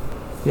time.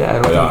 Yeah, I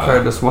don't think they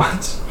carded us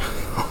once.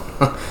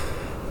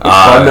 It's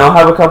fun now.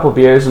 Have a couple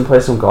beers and play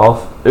some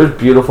golf. It was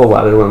beautiful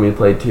weather when we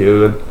played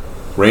too.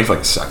 Rained for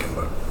like a second,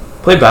 but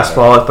Play best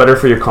ball. It's better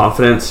for your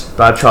confidence.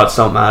 Bad shots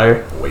don't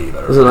matter. Way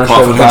better. Unless you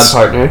have a bad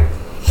partner.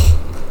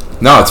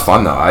 No, it's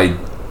fun though. I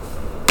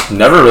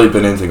never really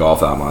been into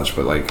golf that much,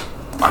 but like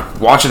I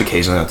watch it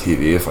occasionally on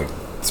TV. If like,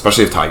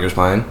 especially if Tiger's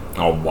playing,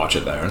 I'll watch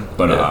it there.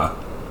 But I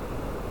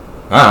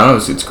don't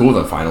know. It's cool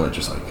to finally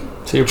just like.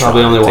 So you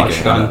probably only watch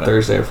it on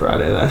Thursday or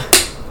Friday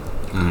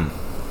then.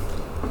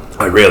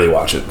 I rarely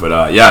watch it,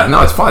 but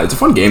it's fun. It's a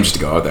fun game just to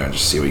go out there and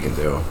just see what you can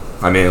do.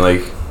 I mean,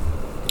 like,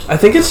 I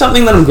think it's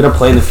something that I'm gonna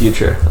play in the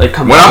future. Like,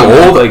 when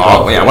I'm old, when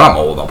I'm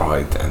old, I'll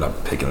probably end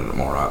up picking it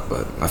more up.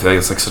 But I feel like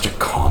it's like such a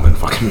common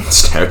fucking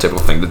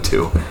stereotypical thing to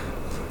do,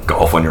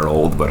 golf when you're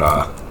old. But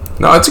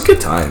no, it's a good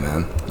time,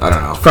 man. I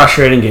don't know.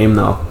 Frustrating game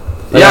though.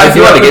 Like, yeah, if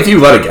you let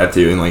it get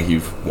to you and like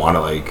you want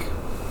to like.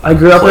 I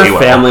grew up in a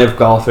family of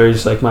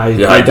golfers. Like my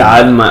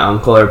dad and my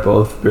uncle are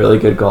both really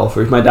good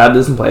golfers. My dad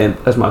doesn't play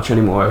as much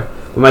anymore,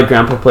 but my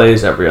grandpa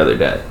plays every other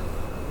day.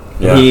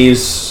 Yeah.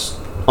 He's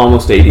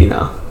almost 80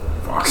 now.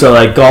 Fuck. So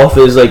like golf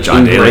is like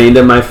ingrained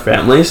in my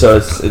family. So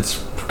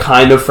it's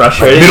kind of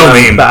frustrating. Middle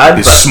name bad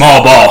is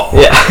small ball.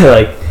 Yeah,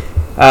 like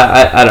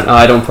I don't know.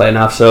 I don't play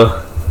enough, so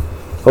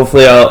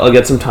hopefully I'll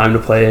get some time to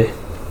play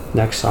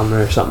next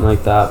summer or something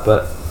like that.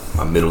 But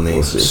my middle name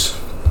is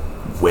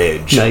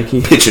Wedge.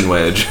 Nike pitching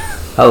wedge.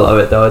 I love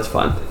it though. It's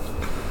fun.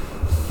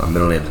 My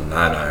middle name is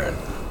 9-iron.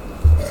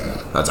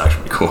 That's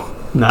actually pretty cool.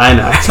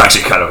 9-iron. It's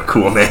actually kind of a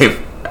cool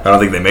name. I don't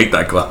think they make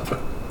that club. So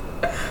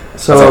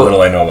that's how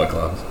little I know about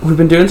clubs. We've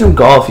been doing some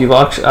golf. You've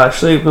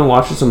actually been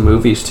watching some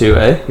movies too,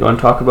 eh? You want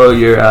to talk about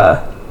your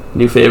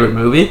new favorite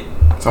movie?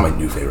 It's not my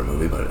new favorite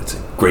movie, but it's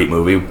a great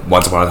movie.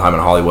 Once Upon a Time in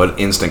Hollywood,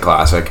 instant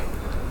classic.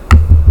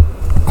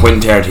 Quentin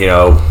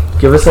Tarantino.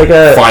 Give us like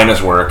a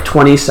finest work.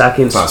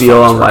 20-second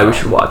spiel on why we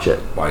should watch it.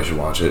 Why you should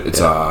watch it. It's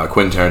a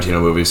Quentin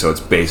Tarantino movie, so it's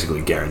basically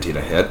guaranteed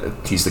a hit.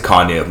 He's the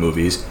Kanye of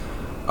movies.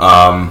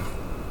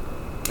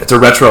 It's a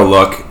retro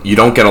look. You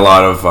don't get a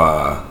lot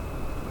of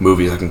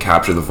movies that can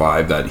capture the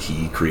vibe that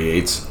he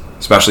creates,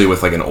 especially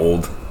with like an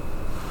old.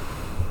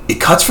 It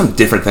cuts from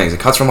different things. It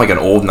cuts from like an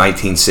old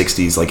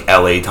 1960s like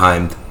LA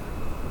timed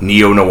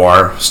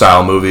neo-noir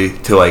style movie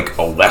to like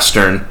a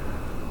western.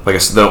 Like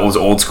those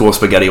old school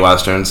spaghetti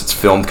westerns. It's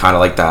filmed kind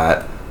of like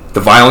that. The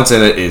violence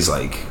in it is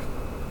like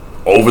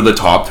over the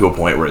top to a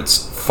point where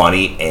it's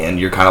funny and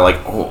you're kind of like,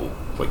 oh,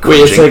 like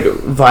cringing. Wait, it's like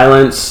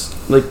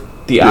violence, like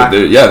the act.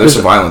 There's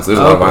some violence. There's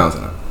a lot of violence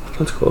in it.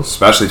 That's cool.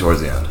 Especially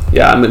towards the end.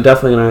 Yeah, I'm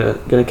definitely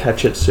gonna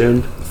catch it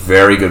soon.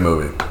 Very good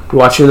movie. You're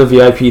watching the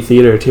VIP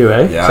theater too,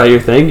 eh? Yeah. Is that your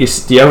thing?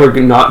 Do you ever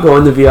not go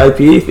in the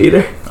VIP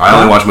theater? I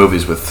only watch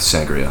movies with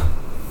sangria.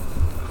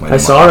 I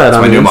saw that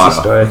on my the new Insta motto.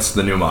 story. It's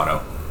the new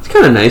motto.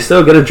 Kind of nice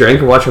though. Get a drink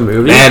and watch a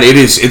movie. And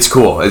it's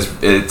cool.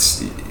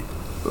 It's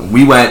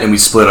we went and we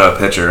split a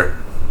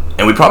pitcher,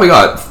 and we probably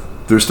got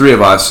there's three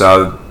of us,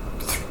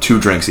 2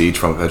 drinks each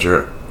from a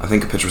pitcher. I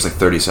think a pitcher was like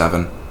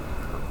 37.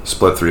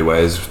 Split 3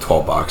 ways,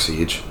 $12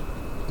 each.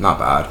 Not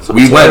bad. So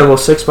we went well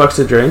 $6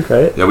 a drink,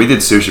 right? Yeah, we did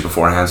sushi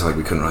beforehand, so like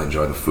we couldn't really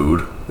enjoy the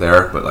food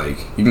there. But like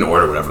you can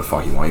order whatever the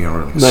fuck you want. You can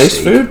order like a nice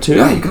steak. Food too.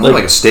 Yeah, you can order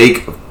like a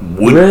steak,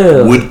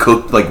 wood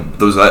cooked like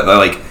those that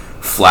like.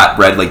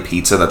 Flatbread like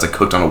pizza that's like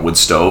cooked on a wood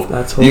stove.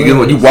 That's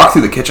you walk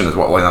through the kitchen as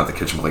well. Well, not the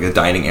kitchen, but like a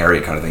dining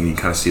area kind of thing. You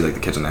kind of see like the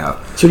kitchen they have.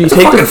 So you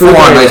take the food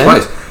on nice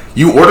place.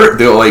 You order.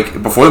 They'll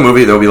like before the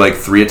movie. There'll be like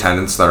 3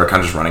 attendants that are kind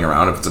of just running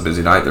around. If it's a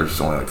busy night,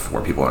 there's only like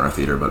 4 people in our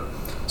theater, but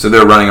so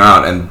they're running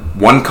around. And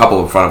one couple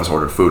in front of us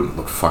ordered food. And it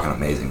looked fucking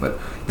amazing. But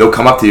they'll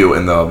come up to you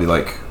and they'll be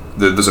like,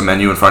 "There's a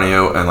menu in front of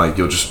you," and like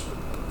you'll just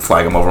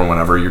flag them over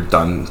whenever you're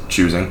done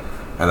choosing,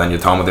 and then you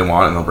tell them what they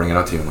want, and they'll bring it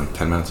out to you in like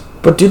 10 minutes.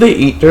 But do they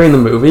eat during the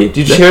movie?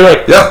 Did you hear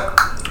like? Yeah.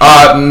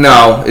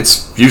 No,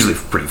 it's usually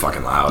pretty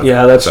fucking loud.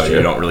 Yeah, that's so true.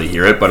 You don't really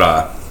hear it, but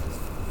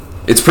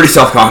it's pretty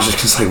self-conscious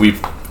because like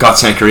we've got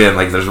sangria and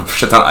like there's a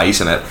shit ton of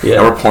ice in it,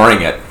 and we're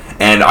pouring it.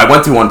 And I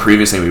went to one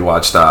previously. We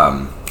watched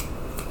Quiet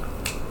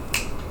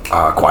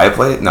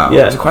Place. No,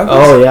 yeah. Was it Quiet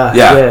Place? Oh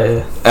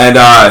yeah. And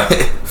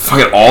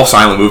fucking all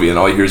silent movie, and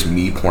all you hear is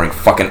me pouring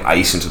fucking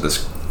ice into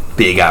this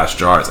big ass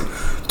jar. It's like.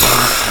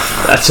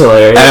 That's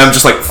hilarious. And I'm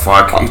just like,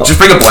 fuck. Just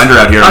bring a blender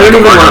out here. I don't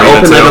even want to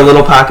open like a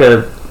little pack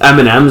of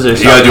M&Ms or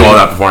something. You gotta do all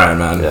that beforehand,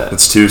 man. Yeah.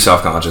 It's too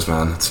self-conscious,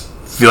 man. I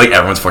feel like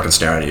everyone's fucking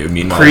staring at you.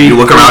 Meanwhile, you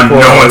look around,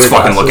 no one's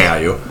fucking looking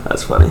at you.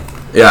 That's funny.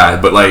 Yeah,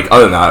 but like,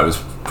 other than that, it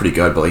was pretty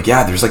good. But like,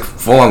 yeah, there's like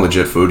full-on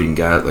legit food you can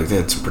get. Like,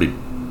 it's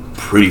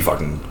pretty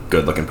fucking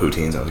good-looking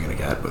poutines I was gonna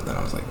get, but then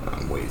I was like,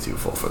 I'm way too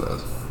full for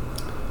those.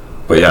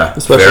 But yeah,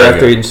 especially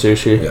after eating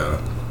sushi. Yeah.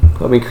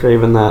 Got me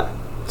craving that.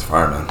 It's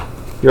fire, man.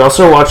 You're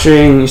also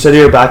watching. You said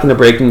you were back into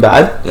Breaking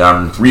Bad. Yeah,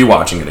 I'm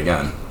rewatching it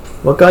again.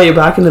 What got you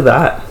back into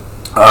that?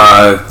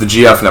 The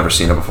GF never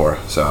seen it before,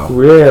 so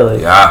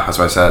really, yeah, that's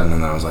what I said. And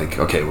then I was like,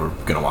 okay, we're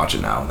gonna watch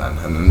it now. Then,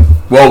 and then,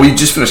 well, we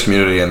just finished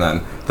Community, and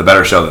then the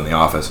better show than The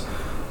Office,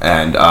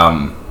 and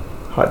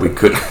we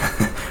couldn't.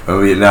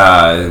 we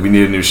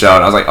needed a new show,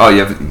 and I was like, oh, you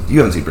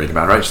haven't seen Breaking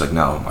Bad, right? She's like,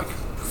 no. I'm like,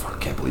 fuck, I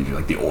can't believe you're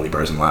like the only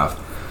person left.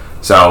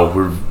 So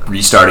we're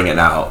restarting it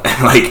now,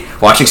 and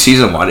like watching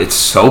season 1, it's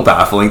so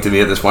baffling to me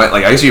at this point.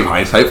 Like I guess you have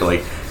hindsight, but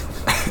like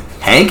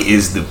Hank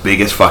is the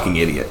biggest fucking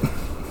idiot.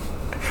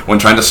 when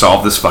trying to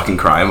solve this fucking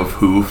crime of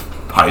who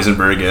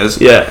Heisenberg is.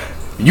 Yeah.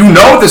 You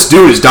know this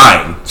dude is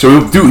dying, so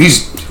and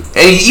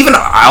he even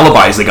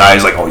alibis the guy.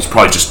 He's like, oh, he's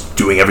probably just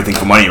doing everything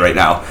for money right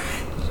now.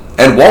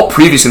 And Walt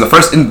previously in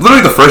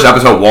literally the first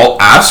episode, Walt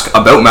asks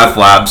about meth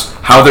labs,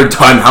 how they're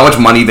done, how much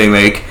money they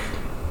make,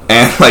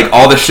 and like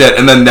all this shit.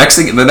 And then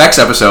the next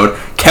episode,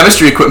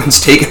 chemistry equipment's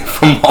taken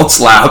from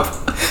Walt's lab,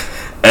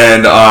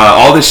 and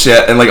all this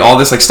shit, and like all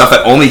this like stuff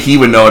that only he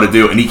would know how to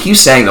do. And he keeps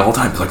saying the whole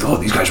time, he's like, oh,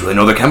 these guys really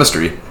know their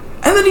chemistry.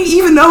 And then he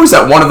even knows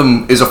that one of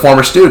them is a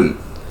former student.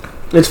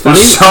 It's funny.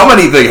 There's so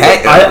many things.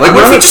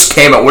 What if he just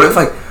came out? What if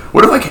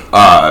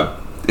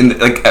in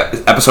like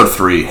episode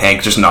 3,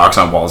 Hank just knocks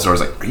on Walt's door.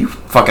 He's like, are you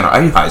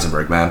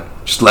Heisenberg, man?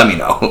 Just let me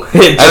know.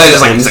 And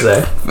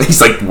then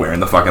he's like wearing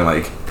the fucking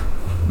like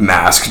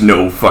mask,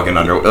 no fucking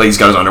underwear. Like, he's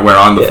got his underwear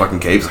on, the fucking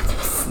cape.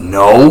 He's like,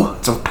 no,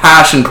 it's a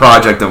passion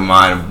project of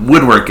mine,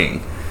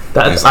 woodworking.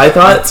 I'm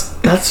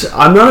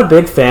not a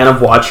big fan of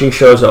watching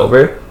shows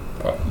over.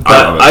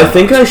 But I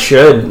think I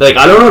should. Like,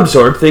 I don't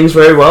absorb things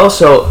very well,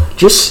 so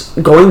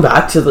just going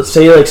back to, let's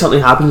say, like, something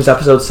happens in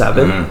episode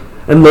 7,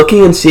 and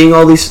looking and seeing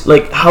all these,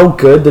 like, how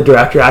good the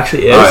director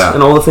actually is,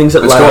 and all the things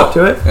that led up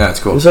to it. Yeah, it's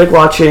cool. It's like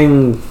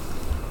watching,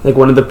 like,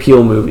 one of the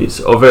Peele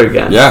movies over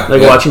again. Yeah.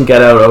 Like, watching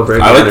Get Out over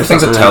again. I like the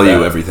things that tell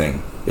you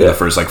everything in the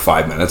first, like,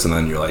 5 minutes, and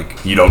then you're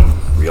like, you don't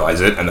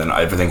realize it, and then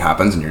everything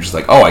happens, and you're just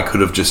like, oh, I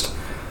could have just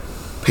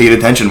paid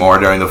attention more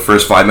during the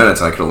first 5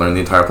 minutes, and I could have learned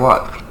the entire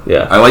plot.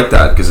 Yeah, I like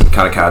that because it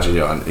kind of catches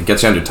you on. It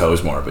gets you on your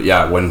toes more. But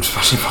yeah, when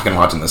especially fucking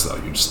watching this though,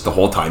 you just the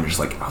whole time you're just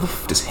like, how the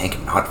f does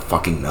Hank not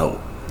fucking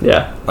know?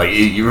 Yeah, like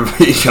you're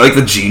like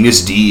the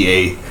genius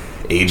DEA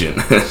agent.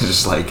 It's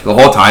just like the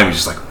whole time you're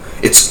just like,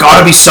 it's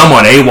gotta be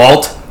someone, eh,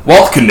 Walt?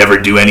 Walt could never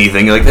do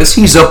anything like this.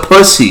 He's a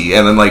pussy.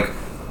 And then like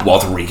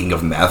Walt reeking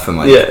of meth and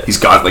like he's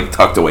got like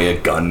tucked away a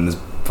gun in his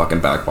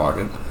fucking back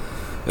pocket.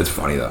 It's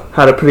funny though.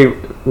 Had a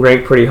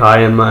ranked pretty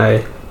high in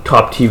my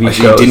top TV shows.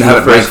 You didn't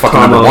have it ranked fucking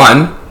number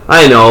 1.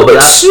 I know,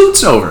 but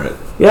Suits over it.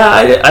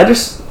 Yeah, I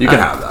just you can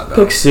have that. Though.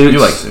 Pick Suits. You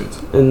like Suits,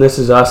 and This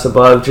Is Us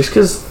above, just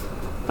because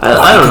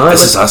I don't know.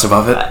 This Is Us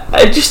above it.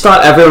 I just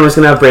thought everyone was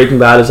gonna have Breaking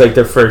Bad as like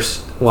their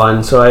first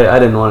one, so I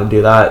didn't want to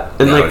do that.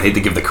 And I would hate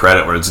to give the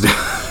credit where it's due.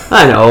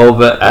 I know,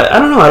 but I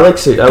don't know. I like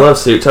Suits. I love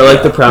Suits. I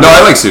like the premise. No,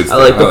 I like Suits. I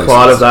like the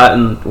plot of that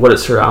and what it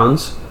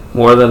surrounds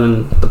more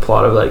than the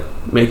plot of like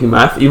making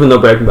meth. Even though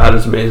Breaking Bad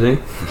is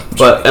amazing,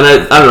 but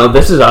I don't know.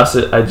 This Is Us.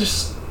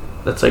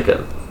 That's like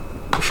a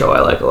show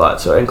I like a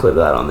lot, so I included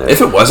that on there. If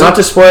it wasn't, not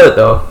to spoil it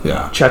though,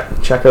 check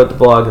out the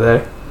blog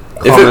there.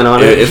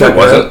 If it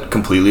wasn't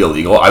completely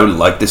illegal, I would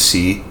like to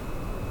see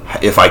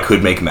if I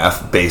could make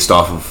meth based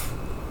off of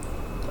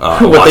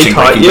what watching they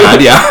taught Breaking you.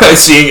 Bad. Yeah,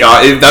 seeing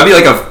that'd be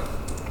like a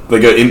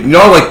you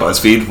know, like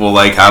BuzzFeed will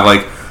like have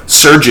like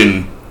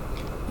surgeon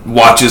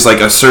watches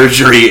like a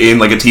surgery in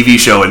like a TV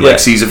show and like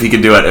sees if he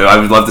could do it. I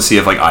would love to see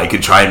if like I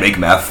could try and make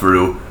meth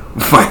through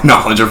my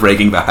knowledge of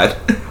Breaking Bad.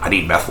 I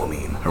need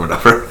methylamine or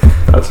whatever.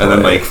 And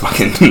then like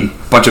fucking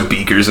bunch of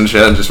beakers and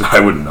shit, and just I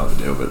wouldn't know what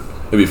to do, but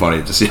it'd be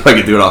funny to see if I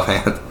could do it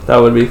offhand. That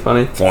would be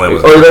funny. Or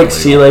like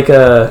see like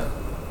a,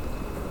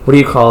 what do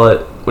you call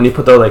it when you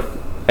put the like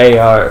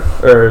AR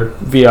or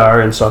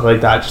VR and stuff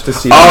like that, just to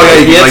see. Oh yeah,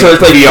 you like, so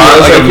it's like VR,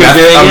 like a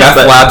meth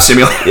lab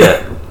simulator.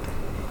 Yeah,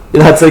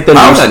 that's like the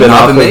new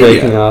spin-off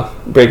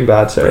of Breaking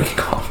Bad. Sorry.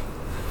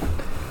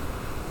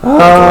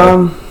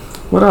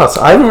 What else?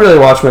 I haven't really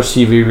watched much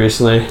TV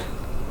recently.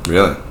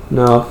 Really?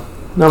 No,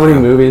 not many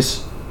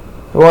movies.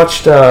 I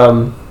watched that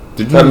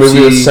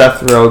movie with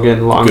Seth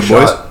Rogen, Long Good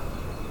Shot.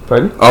 Boys?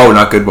 Pardon? Oh,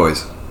 not Good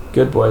Boys.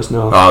 Good Boys,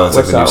 no. Oh, that's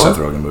like the new Seth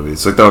Rogen movie.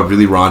 It's like the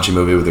really raunchy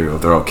movie where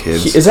they're all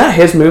kids. Is that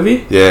his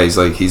movie? Yeah,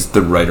 he's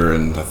the writer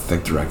and I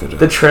think directed it.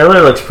 The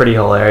trailer looks pretty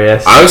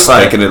hilarious. I was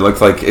thinking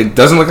it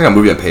doesn't look like a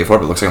movie I'd pay for,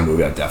 but it looks like a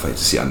movie I'd definitely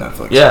see on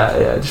Netflix.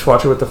 Yeah, just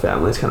watch it with the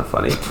family. It's kind of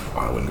funny.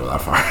 I wouldn't go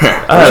that far.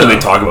 Usually they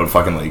talk about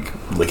fucking like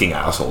licking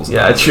assholes.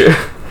 Yeah, true.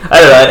 I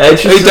don't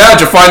know. Hey Dad,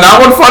 did you find that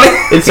one funny?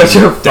 It's such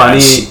a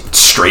funny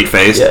straight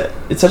face. Yeah,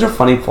 it's such a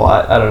funny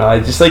plot. I don't know. I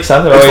just like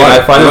Seth Rogen.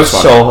 I find him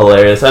so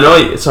hilarious. I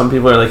know some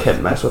people are like hit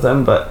and miss with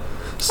him, but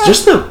it's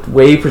just the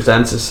way he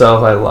presents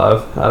himself. I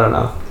love. I don't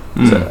know.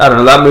 So, I don't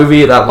know, that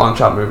movie, that Long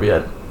Shot movie,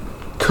 it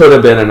could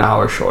have been an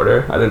hour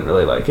shorter. I didn't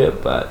really like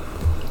it, but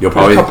you'll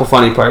probably a couple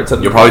funny parts.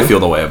 You'll probably feel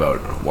the way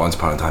about Once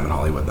Upon a Time in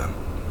Hollywood then.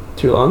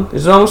 Too long?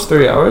 Is it almost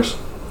 3 hours?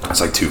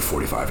 It's like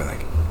 2:45, I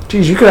think.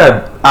 Jeez, you could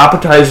have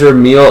appetizer,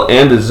 meal,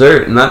 and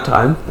dessert in that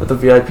time at the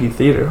VIP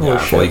theater. Holy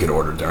shit. Well, you could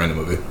order during the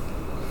movie.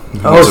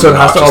 Oh, so it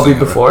has to all be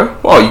before?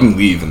 Well, you can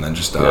leave and then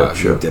just dip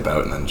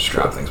out and then just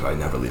grab things, but I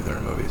never leave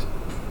during movies.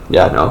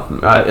 Yeah, no.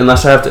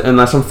 Unless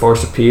I'm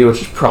forced to pee,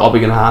 which is probably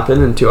going to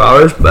happen in 2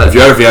 hours. But if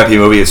you're at a VIP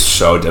movie, it's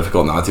so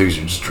difficult not to because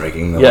you're just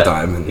drinking the whole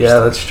time. And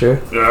that's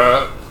true.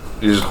 You're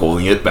just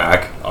holding it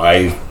back.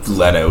 I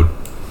let out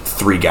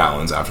 3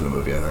 gallons after the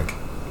movie, I think.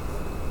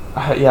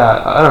 I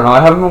don't know.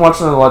 I haven't been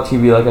watching a lot of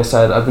TV, like I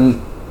said. I've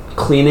been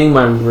cleaning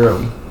my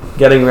room,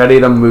 getting ready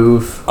to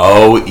move.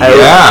 Oh,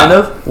 yeah. Kind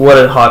of. What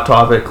a hot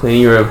topic,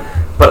 cleaning your room.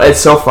 But it's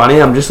so funny.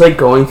 I'm just like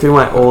going through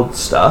my old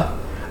stuff,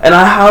 and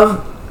I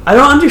have I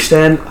don't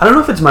understand. I don't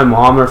know if it's my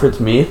mom or if it's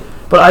me,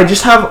 but I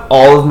just have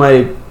all of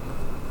my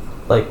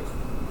like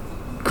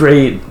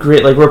grade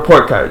like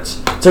report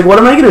cards. It's like, what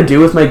am I gonna do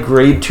with my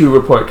grade 2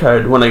 report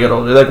card when I get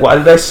older? Like, why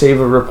did I save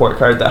a report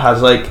card that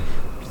has like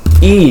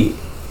E,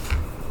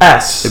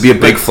 S? It'd be a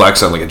big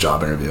flex on like a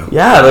job interview.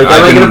 Yeah, like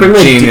I'm gonna bring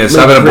genius.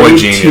 I've been a boy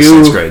genius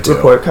since grade 2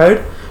 report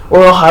card,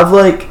 or I'll have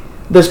like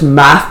this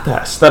math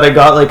test that I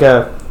got like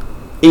a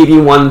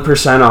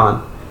 81%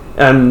 on,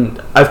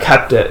 and I've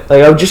kept it.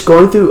 Like, I'm just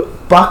going through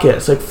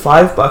buckets, like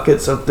 5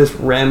 buckets of this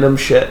random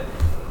shit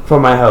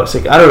from my house.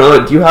 Like, I don't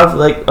know, do you have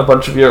like a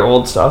bunch of your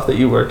old stuff that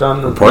you worked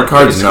on? Report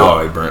cards? No,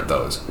 I burnt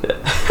those.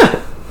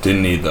 Yeah.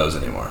 Didn't need those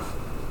anymore.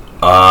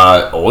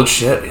 Old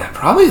shit? Yeah,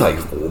 probably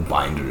like old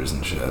binders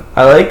and shit.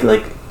 I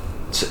like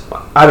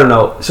I don't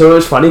know. So it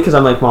was funny because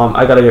I'm like, Mom,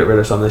 I gotta get rid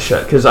of some of this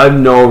shit because I have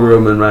no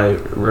room in my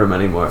room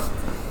anymore.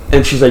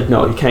 And she's like,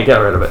 no, you can't get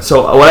rid of it.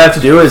 So what I have to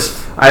do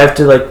is I have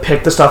to like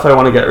pick the stuff I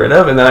want to get rid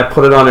of, and then I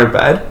put it on her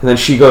bed, and then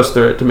she goes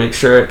through it to make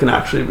sure it can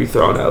actually be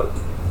thrown out.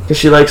 Because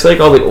she likes like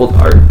all the old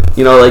art,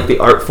 you know, like the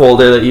art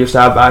folder that you used to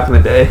have back in the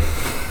day,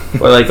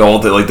 or like the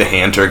old like the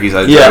hand turkeys.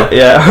 Or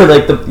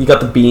like you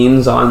got the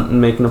beans on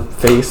and making a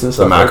face and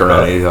stuff. The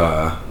macaroni.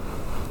 Like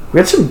we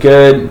had some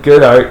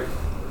good art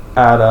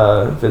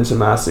at Vincent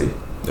Massey.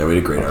 Yeah, we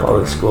did great art.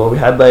 Public school. We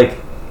had like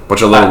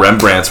bunch of little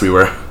Rembrandts. We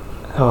were.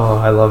 Oh,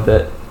 I loved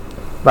it.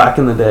 Back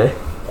in the day.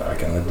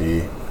 Back in the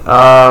day.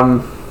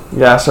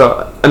 Yeah.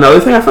 So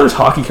another thing I found is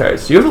hockey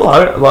cards. Do you have a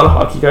lot of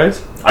hockey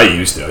cards? I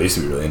used to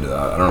be really into that.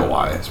 I don't know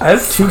why. I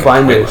have 2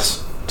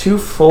 binders, 2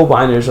 full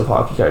binders of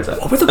hockey cards.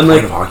 What was the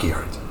point of hockey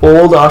cards?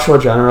 Old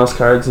Oshawa Generals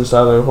cards and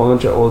stuff. Like a whole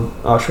bunch of old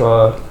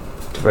Oshawa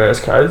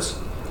Tavares cards.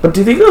 But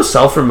do you think they'll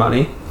sell for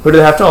money, or do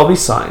they have to all be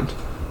signed?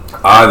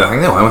 The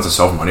thing that I went to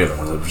sell for money are the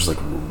ones that were just like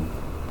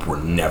were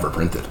never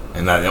printed,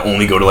 and that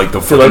only go to like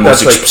the fucking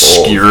most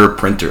obscure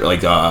printer,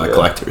 like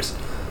collectors.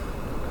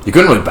 You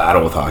couldn't really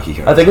battle with hockey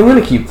cards. I think I'm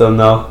gonna keep them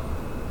though.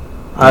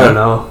 I don't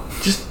know.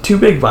 Just 2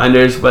 big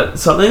binders, but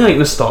something like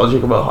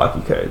nostalgic about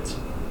hockey cards.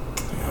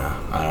 Yeah,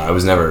 I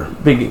was never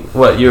big.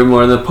 What, you were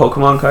more the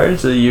Pokemon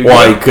cards?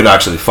 I could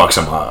actually fuck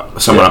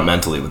someone up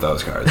mentally with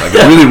those cards. I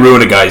could really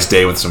ruin a guy's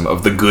day with some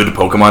of the good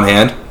Pokemon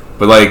hand.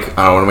 But like,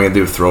 I don't know, what am I gonna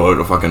do? Throw out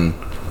a fucking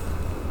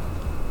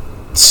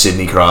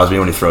Sidney Crosby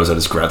when he throws out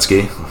his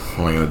Gretzky? What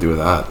am I gonna do with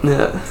that?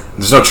 Yeah.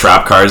 There's no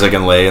trap cards I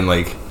can lay in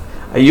like.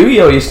 A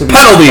Yu-Gi-Oh used to be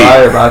penalty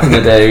fire back in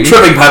the day.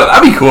 Tripping penalty.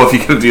 That'd be cool if you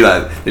could do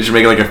that. They should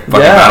make like a fucking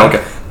battle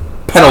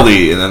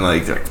penalty, and then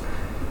like.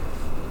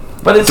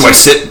 But it's. Do I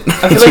sit?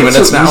 I feel like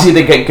it's so easy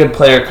to get good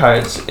player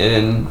cards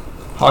in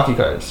hockey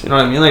cards. You know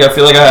what I mean? Like, I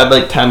feel like I had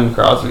like 10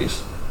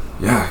 Crosbys.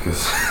 Yeah,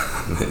 because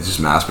they just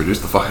mass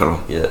produced the fuck out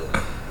of them. Yeah.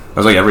 That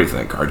was like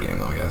everything card game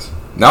though, I guess.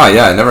 No,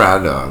 yeah, I never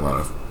had a lot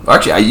of.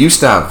 Actually, I used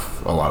to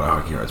have a lot of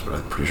hockey cards, but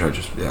I'm pretty sure I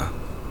just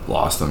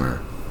lost them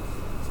or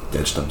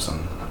ditched them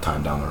some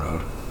time down the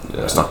road.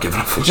 Yeah. I stopped giving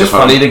a fuck. It's just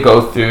funny to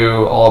go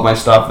through all of my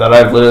stuff that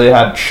I've literally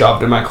had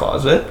shoved in my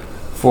closet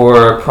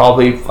for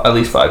probably at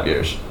least 5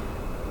 years.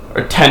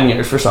 Or 10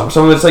 years for some.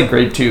 Some of it's like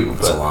grade 2.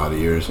 That's a lot of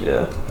years.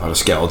 Yeah. A lot of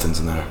skeletons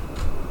in there.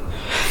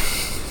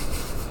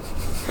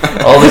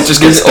 All this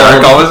just gets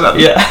dark all of a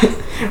sudden.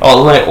 Yeah. All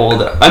of my old.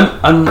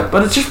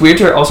 But it's just weird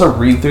to also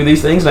read through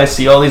these things and I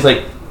see all these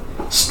like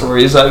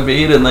stories I've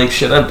made and like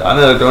shit I've done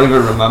and I don't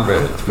even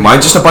remember.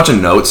 Mine's just a bunch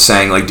of notes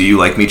saying like, do you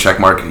like me,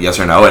 checkmark yes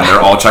or no, and they're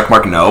all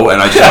checkmark no, and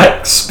I just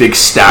have big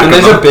stack and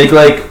there's a big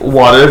like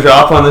water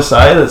drop on the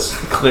side that's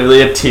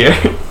clearly a tear.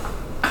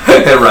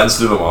 It runs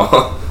through them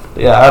all.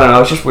 Yeah, I don't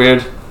know, it's just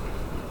weird.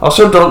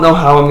 Also don't know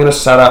how I'm gonna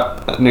set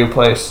up a new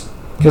place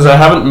because I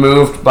haven't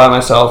moved by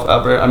myself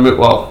ever. I moved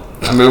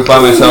by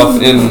myself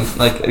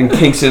in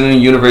Kingston in a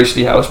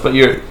university house, but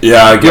you're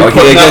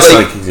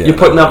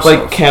putting up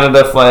like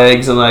Canada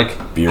flags and like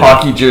beer.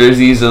 Hockey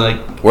jerseys and like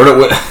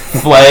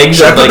flags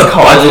of like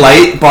Bud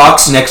Light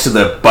box next to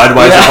the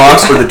Budweiser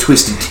box or the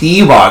Twisted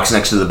Tea box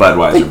next to the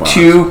Budweiser box.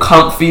 2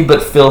 comfy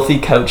but filthy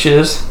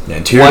couches. Yeah,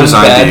 interior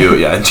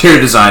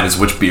design is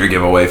which beer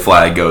giveaway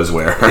flag goes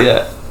where.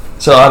 Yeah.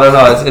 So I don't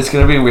know, it's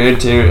gonna be weird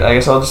too. I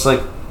guess I'll just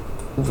like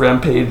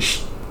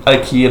rampage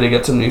IKEA to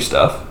get some new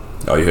stuff.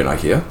 Oh, you hit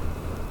IKEA?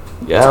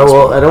 Yeah,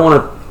 well, I don't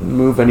want to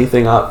move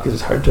anything up because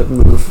it's hard to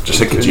move. Just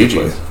hit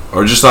Kijiji.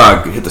 Or just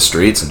hit the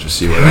streets and just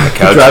see where the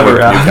couch,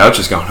 new couch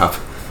is going up.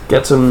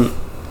 Get some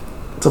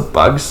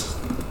bugs.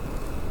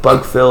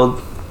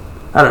 Bug-filled.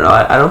 I don't know.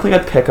 I don't think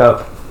I'd pick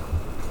up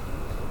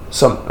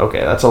some...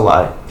 Okay, that's a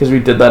lie. Because we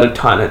did that a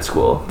ton at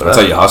school. But that's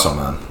how you hustle,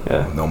 man.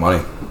 Yeah. With no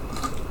money.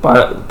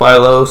 Buy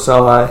low,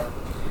 sell high.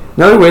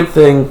 Another weird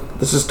thing,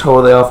 this is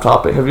totally off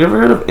topic. Have you ever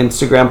heard of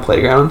Instagram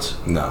Playgrounds?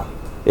 No.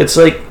 It's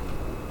like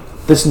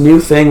this new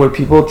thing where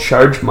people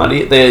charge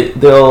money.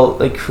 They'll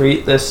like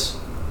create this,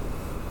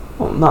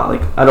 well, not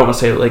like, I don't want to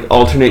say like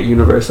alternate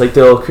universe. Like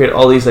they'll create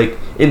all these like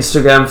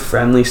Instagram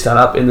friendly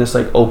setup in this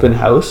like open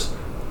house.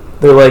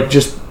 They're like,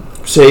 just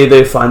say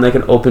they find like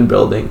an open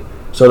building,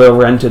 so they'll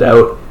rent it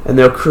out and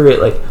they'll create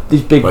like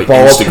these big like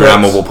ball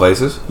Instagrammable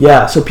places.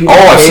 Yeah, so people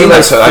I've seen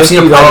that. I've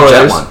seen a private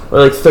jet one, or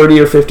like $30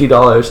 or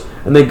 $50,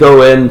 and they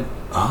go in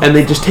and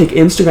they just take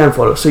Instagram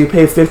photos. So you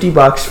pay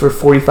 $50 for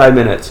 45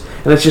 minutes,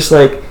 and it's just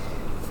like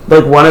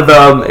one of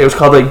them. It was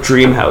called like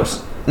Dream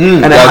House,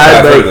 and it had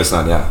I've like heard this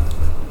one, yeah.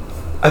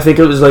 I think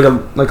it was like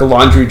a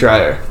laundry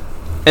dryer,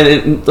 and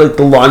it, like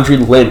the laundry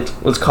lint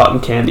was cotton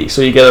candy.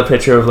 So you get a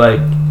picture of like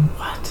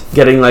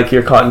getting like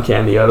your cotton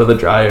candy out of the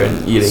dryer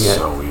and eating it.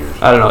 So weird.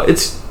 I don't know.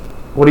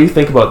 What do you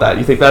think about that?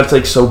 You think that's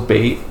like so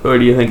bait, or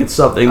do you think it's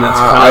something that's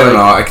kind of I don't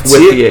know. I could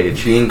see the it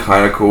age being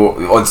kind of cool?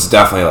 Well, it's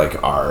definitely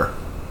like our.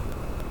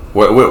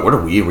 What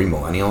are we? Are we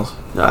millennials?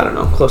 I don't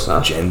know. Close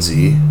enough. Gen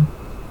Z.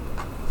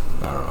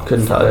 I don't know.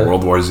 Couldn't tell you.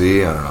 World War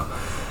Z. I don't know.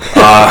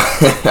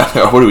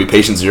 What are we?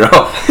 Patient Zero. No,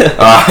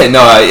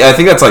 I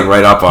think that's like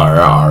right up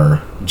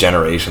our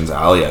generation's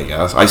alley. I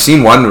guess I've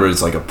seen one where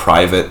it's like a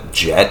private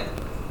jet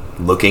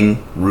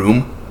looking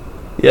room.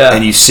 Yeah.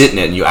 And you sit in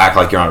it and you act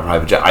like you're on a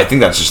private jet. I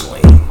think that's just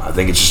lame. I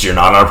think it's just you're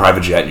not on a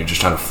private jet and you're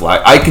just trying to fly.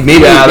 Maybe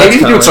you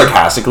can do it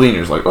sarcastically and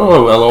you're just like,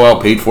 oh,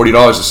 LOL, paid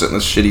 $40 to sit in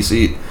this shitty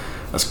seat.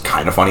 That's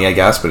kind of funny, I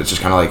guess, but it's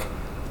just kind of like.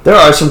 There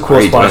are some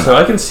cool spots though.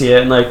 I can see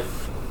it, and like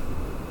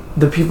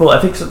the people.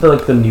 I think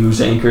the news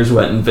anchors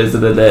went and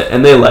visited it,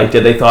 and they liked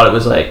it. They thought it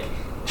was like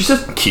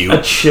just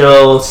a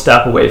chill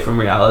step away from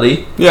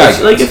reality. Yeah,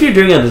 like if you're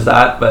doing it as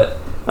that, but.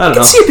 I don't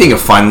know. I can see it being a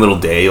fun little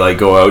day, like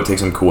go out, take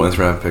some cool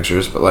Instagram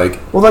pictures, but like...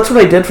 Well, that's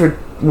what I did for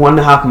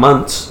 1.5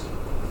 months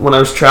when I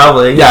was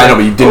traveling. Yeah, I know,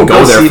 but you didn't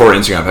go there for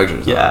Instagram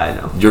pictures. Yeah, I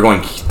know. You're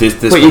going,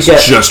 this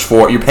is just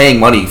for... You're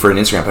paying money for an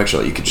Instagram picture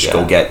that you could just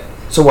go get.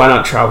 So why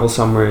not travel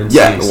somewhere and see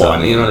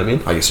something, you know what I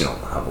mean? I guess you don't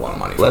have a lot of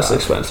money for Less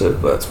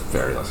expensive, but... It's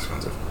very less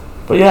expensive.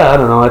 But yeah, I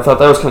don't know. I thought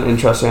that was kind of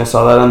interesting. I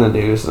saw that on the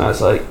news, and I was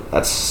like,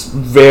 that's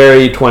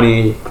very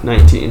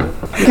 2019.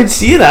 I could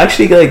see it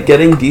actually like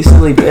getting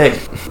decently big.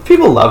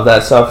 People love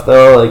that stuff,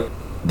 though. Like,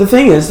 the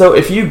thing is, though,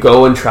 if you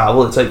go and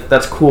travel, it's like,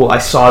 that's cool. I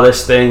saw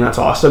this thing. That's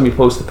awesome. You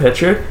post the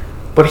picture.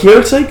 But here,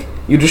 it's like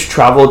you just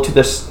traveled to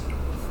this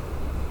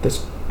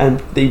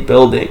empty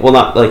building. Well,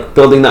 not like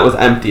building that was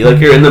empty. Like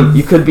you're in them.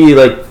 You could be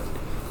like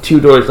 2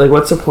 doors. Like,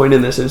 what's the point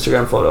in this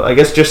Instagram photo? I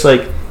guess just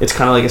like it's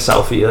kind of like a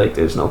selfie. Like,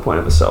 there's no point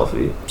of a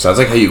selfie. Sounds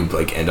like how you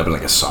like end up in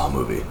like a Saw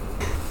movie.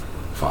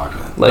 Fuck,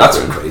 man. Like, that's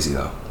crazy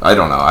though. I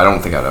don't know. I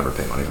don't think I'd ever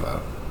pay money for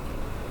that.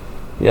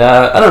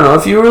 Yeah, I don't know.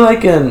 If you were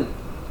like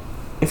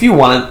if you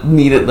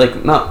needed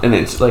like not an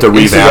like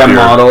Instagram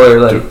model or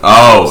like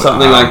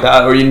something like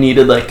that, or you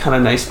needed like kind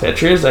of nice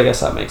pictures, I guess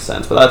that makes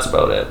sense. But that's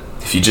about it.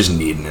 If you just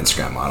need an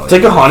Instagram model, it's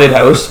like a haunted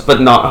house, but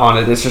not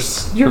haunted. It's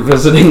just you're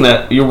visiting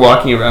that. You're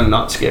walking around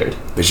not scared.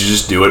 They should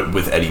just do it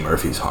with Eddie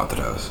Murphy's Haunted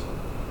House.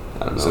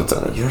 I don't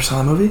know. You ever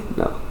saw that movie?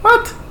 No.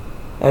 What?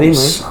 Eddie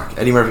Murphy.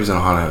 Eddie Murphy's in a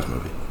haunted house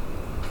movie.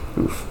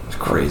 Oof. It's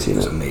crazy. It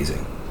was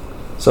amazing.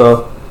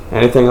 So,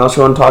 anything else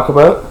you want to talk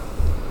about?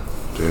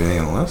 Do you have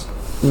anything on the list?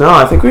 No,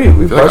 I think we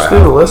pushed through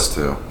the list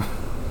too.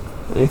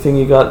 Anything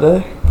you got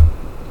there?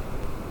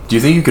 Do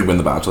you think you could win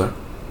The Bachelor?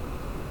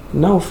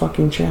 No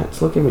fucking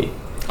chance. Look at me.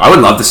 I would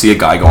love to see a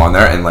guy go on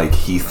there and like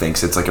he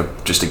thinks it's like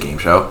just a game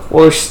show.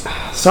 Well,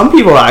 some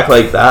people act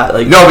like that.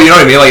 Like no, but you know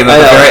what I mean. Like in the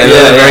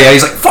very end,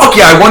 he's like, "Fuck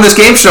yeah, I won this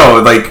game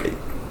show!" Like,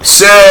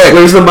 sick.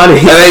 Where's the money?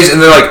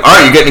 And they're like, "All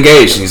right, you're getting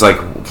engaged." And he's like,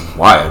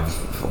 "Why?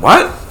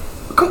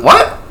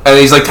 What?" And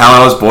he's like telling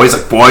all his boys,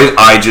 like, "Boys,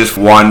 I just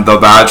won The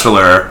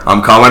Bachelor.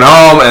 I'm coming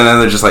home." And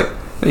then they're just like,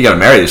 "You gotta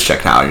marry this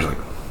chick now." And you're like,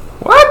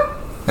 "What?"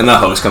 And the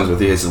host comes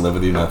with you. He has to live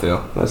with you now too.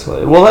 That's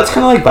what. Well, that's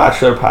kind of like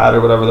Bachelor Pad or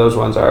whatever those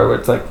ones are, where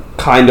it's like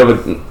kind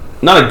of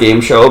not a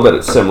game show, but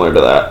it's similar to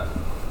that.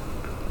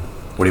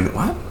 What do you mean?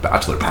 What?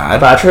 Bachelor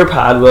Pad? Bachelor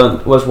Pad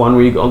was one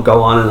where you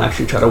go on and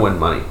actually try to win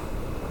money.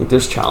 Like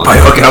there's challenges. By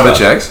hooking up with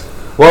chicks?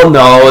 Well,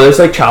 no, there's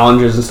like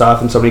challenges and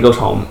stuff, and somebody goes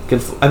home.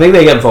 I think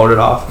they get voted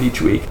off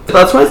each week.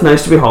 That's why it's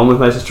nice to be home with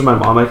my sister and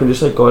my mom. I can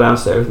just like go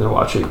downstairs and they're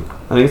watching.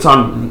 I think it's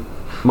on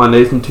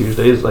Mondays and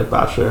Tuesdays, like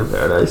Bachelor in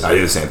Paradise. I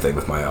do the same thing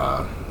with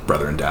my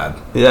brother and dad.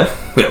 Yeah,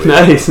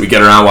 nice. We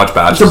get around, watch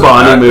Bachelor. It's a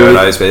bonding movie.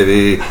 Paradise,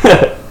 baby.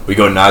 We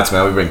go nuts,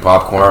 man. We bring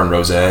popcorn,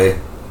 rosé.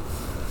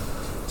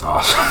 It's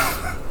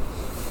awesome.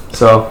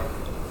 So, I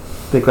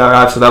think that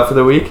wraps it up for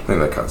the week. I think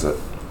that cuts it.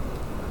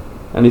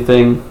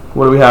 Anything?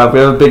 What do we have? We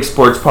have a big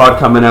sports pod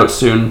coming out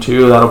soon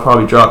too. That'll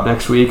probably drop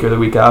next week or the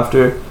week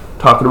after.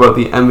 Talking about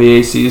the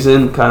NBA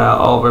season, kind of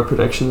all of our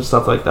predictions and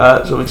stuff like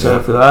that. So I'm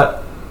excited for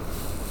that.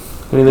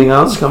 Anything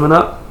else coming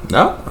up?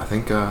 No, I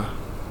think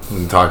we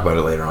can talk about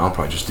it later on. I'll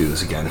probably just do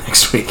this again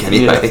next week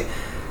anyway.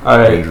 Yeah. All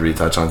right. We're going to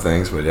retouch on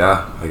things, but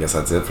yeah, I guess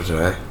that's it for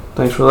today.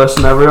 Thanks for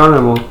listening, everyone,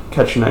 and we'll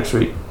catch you next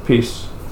week. Peace.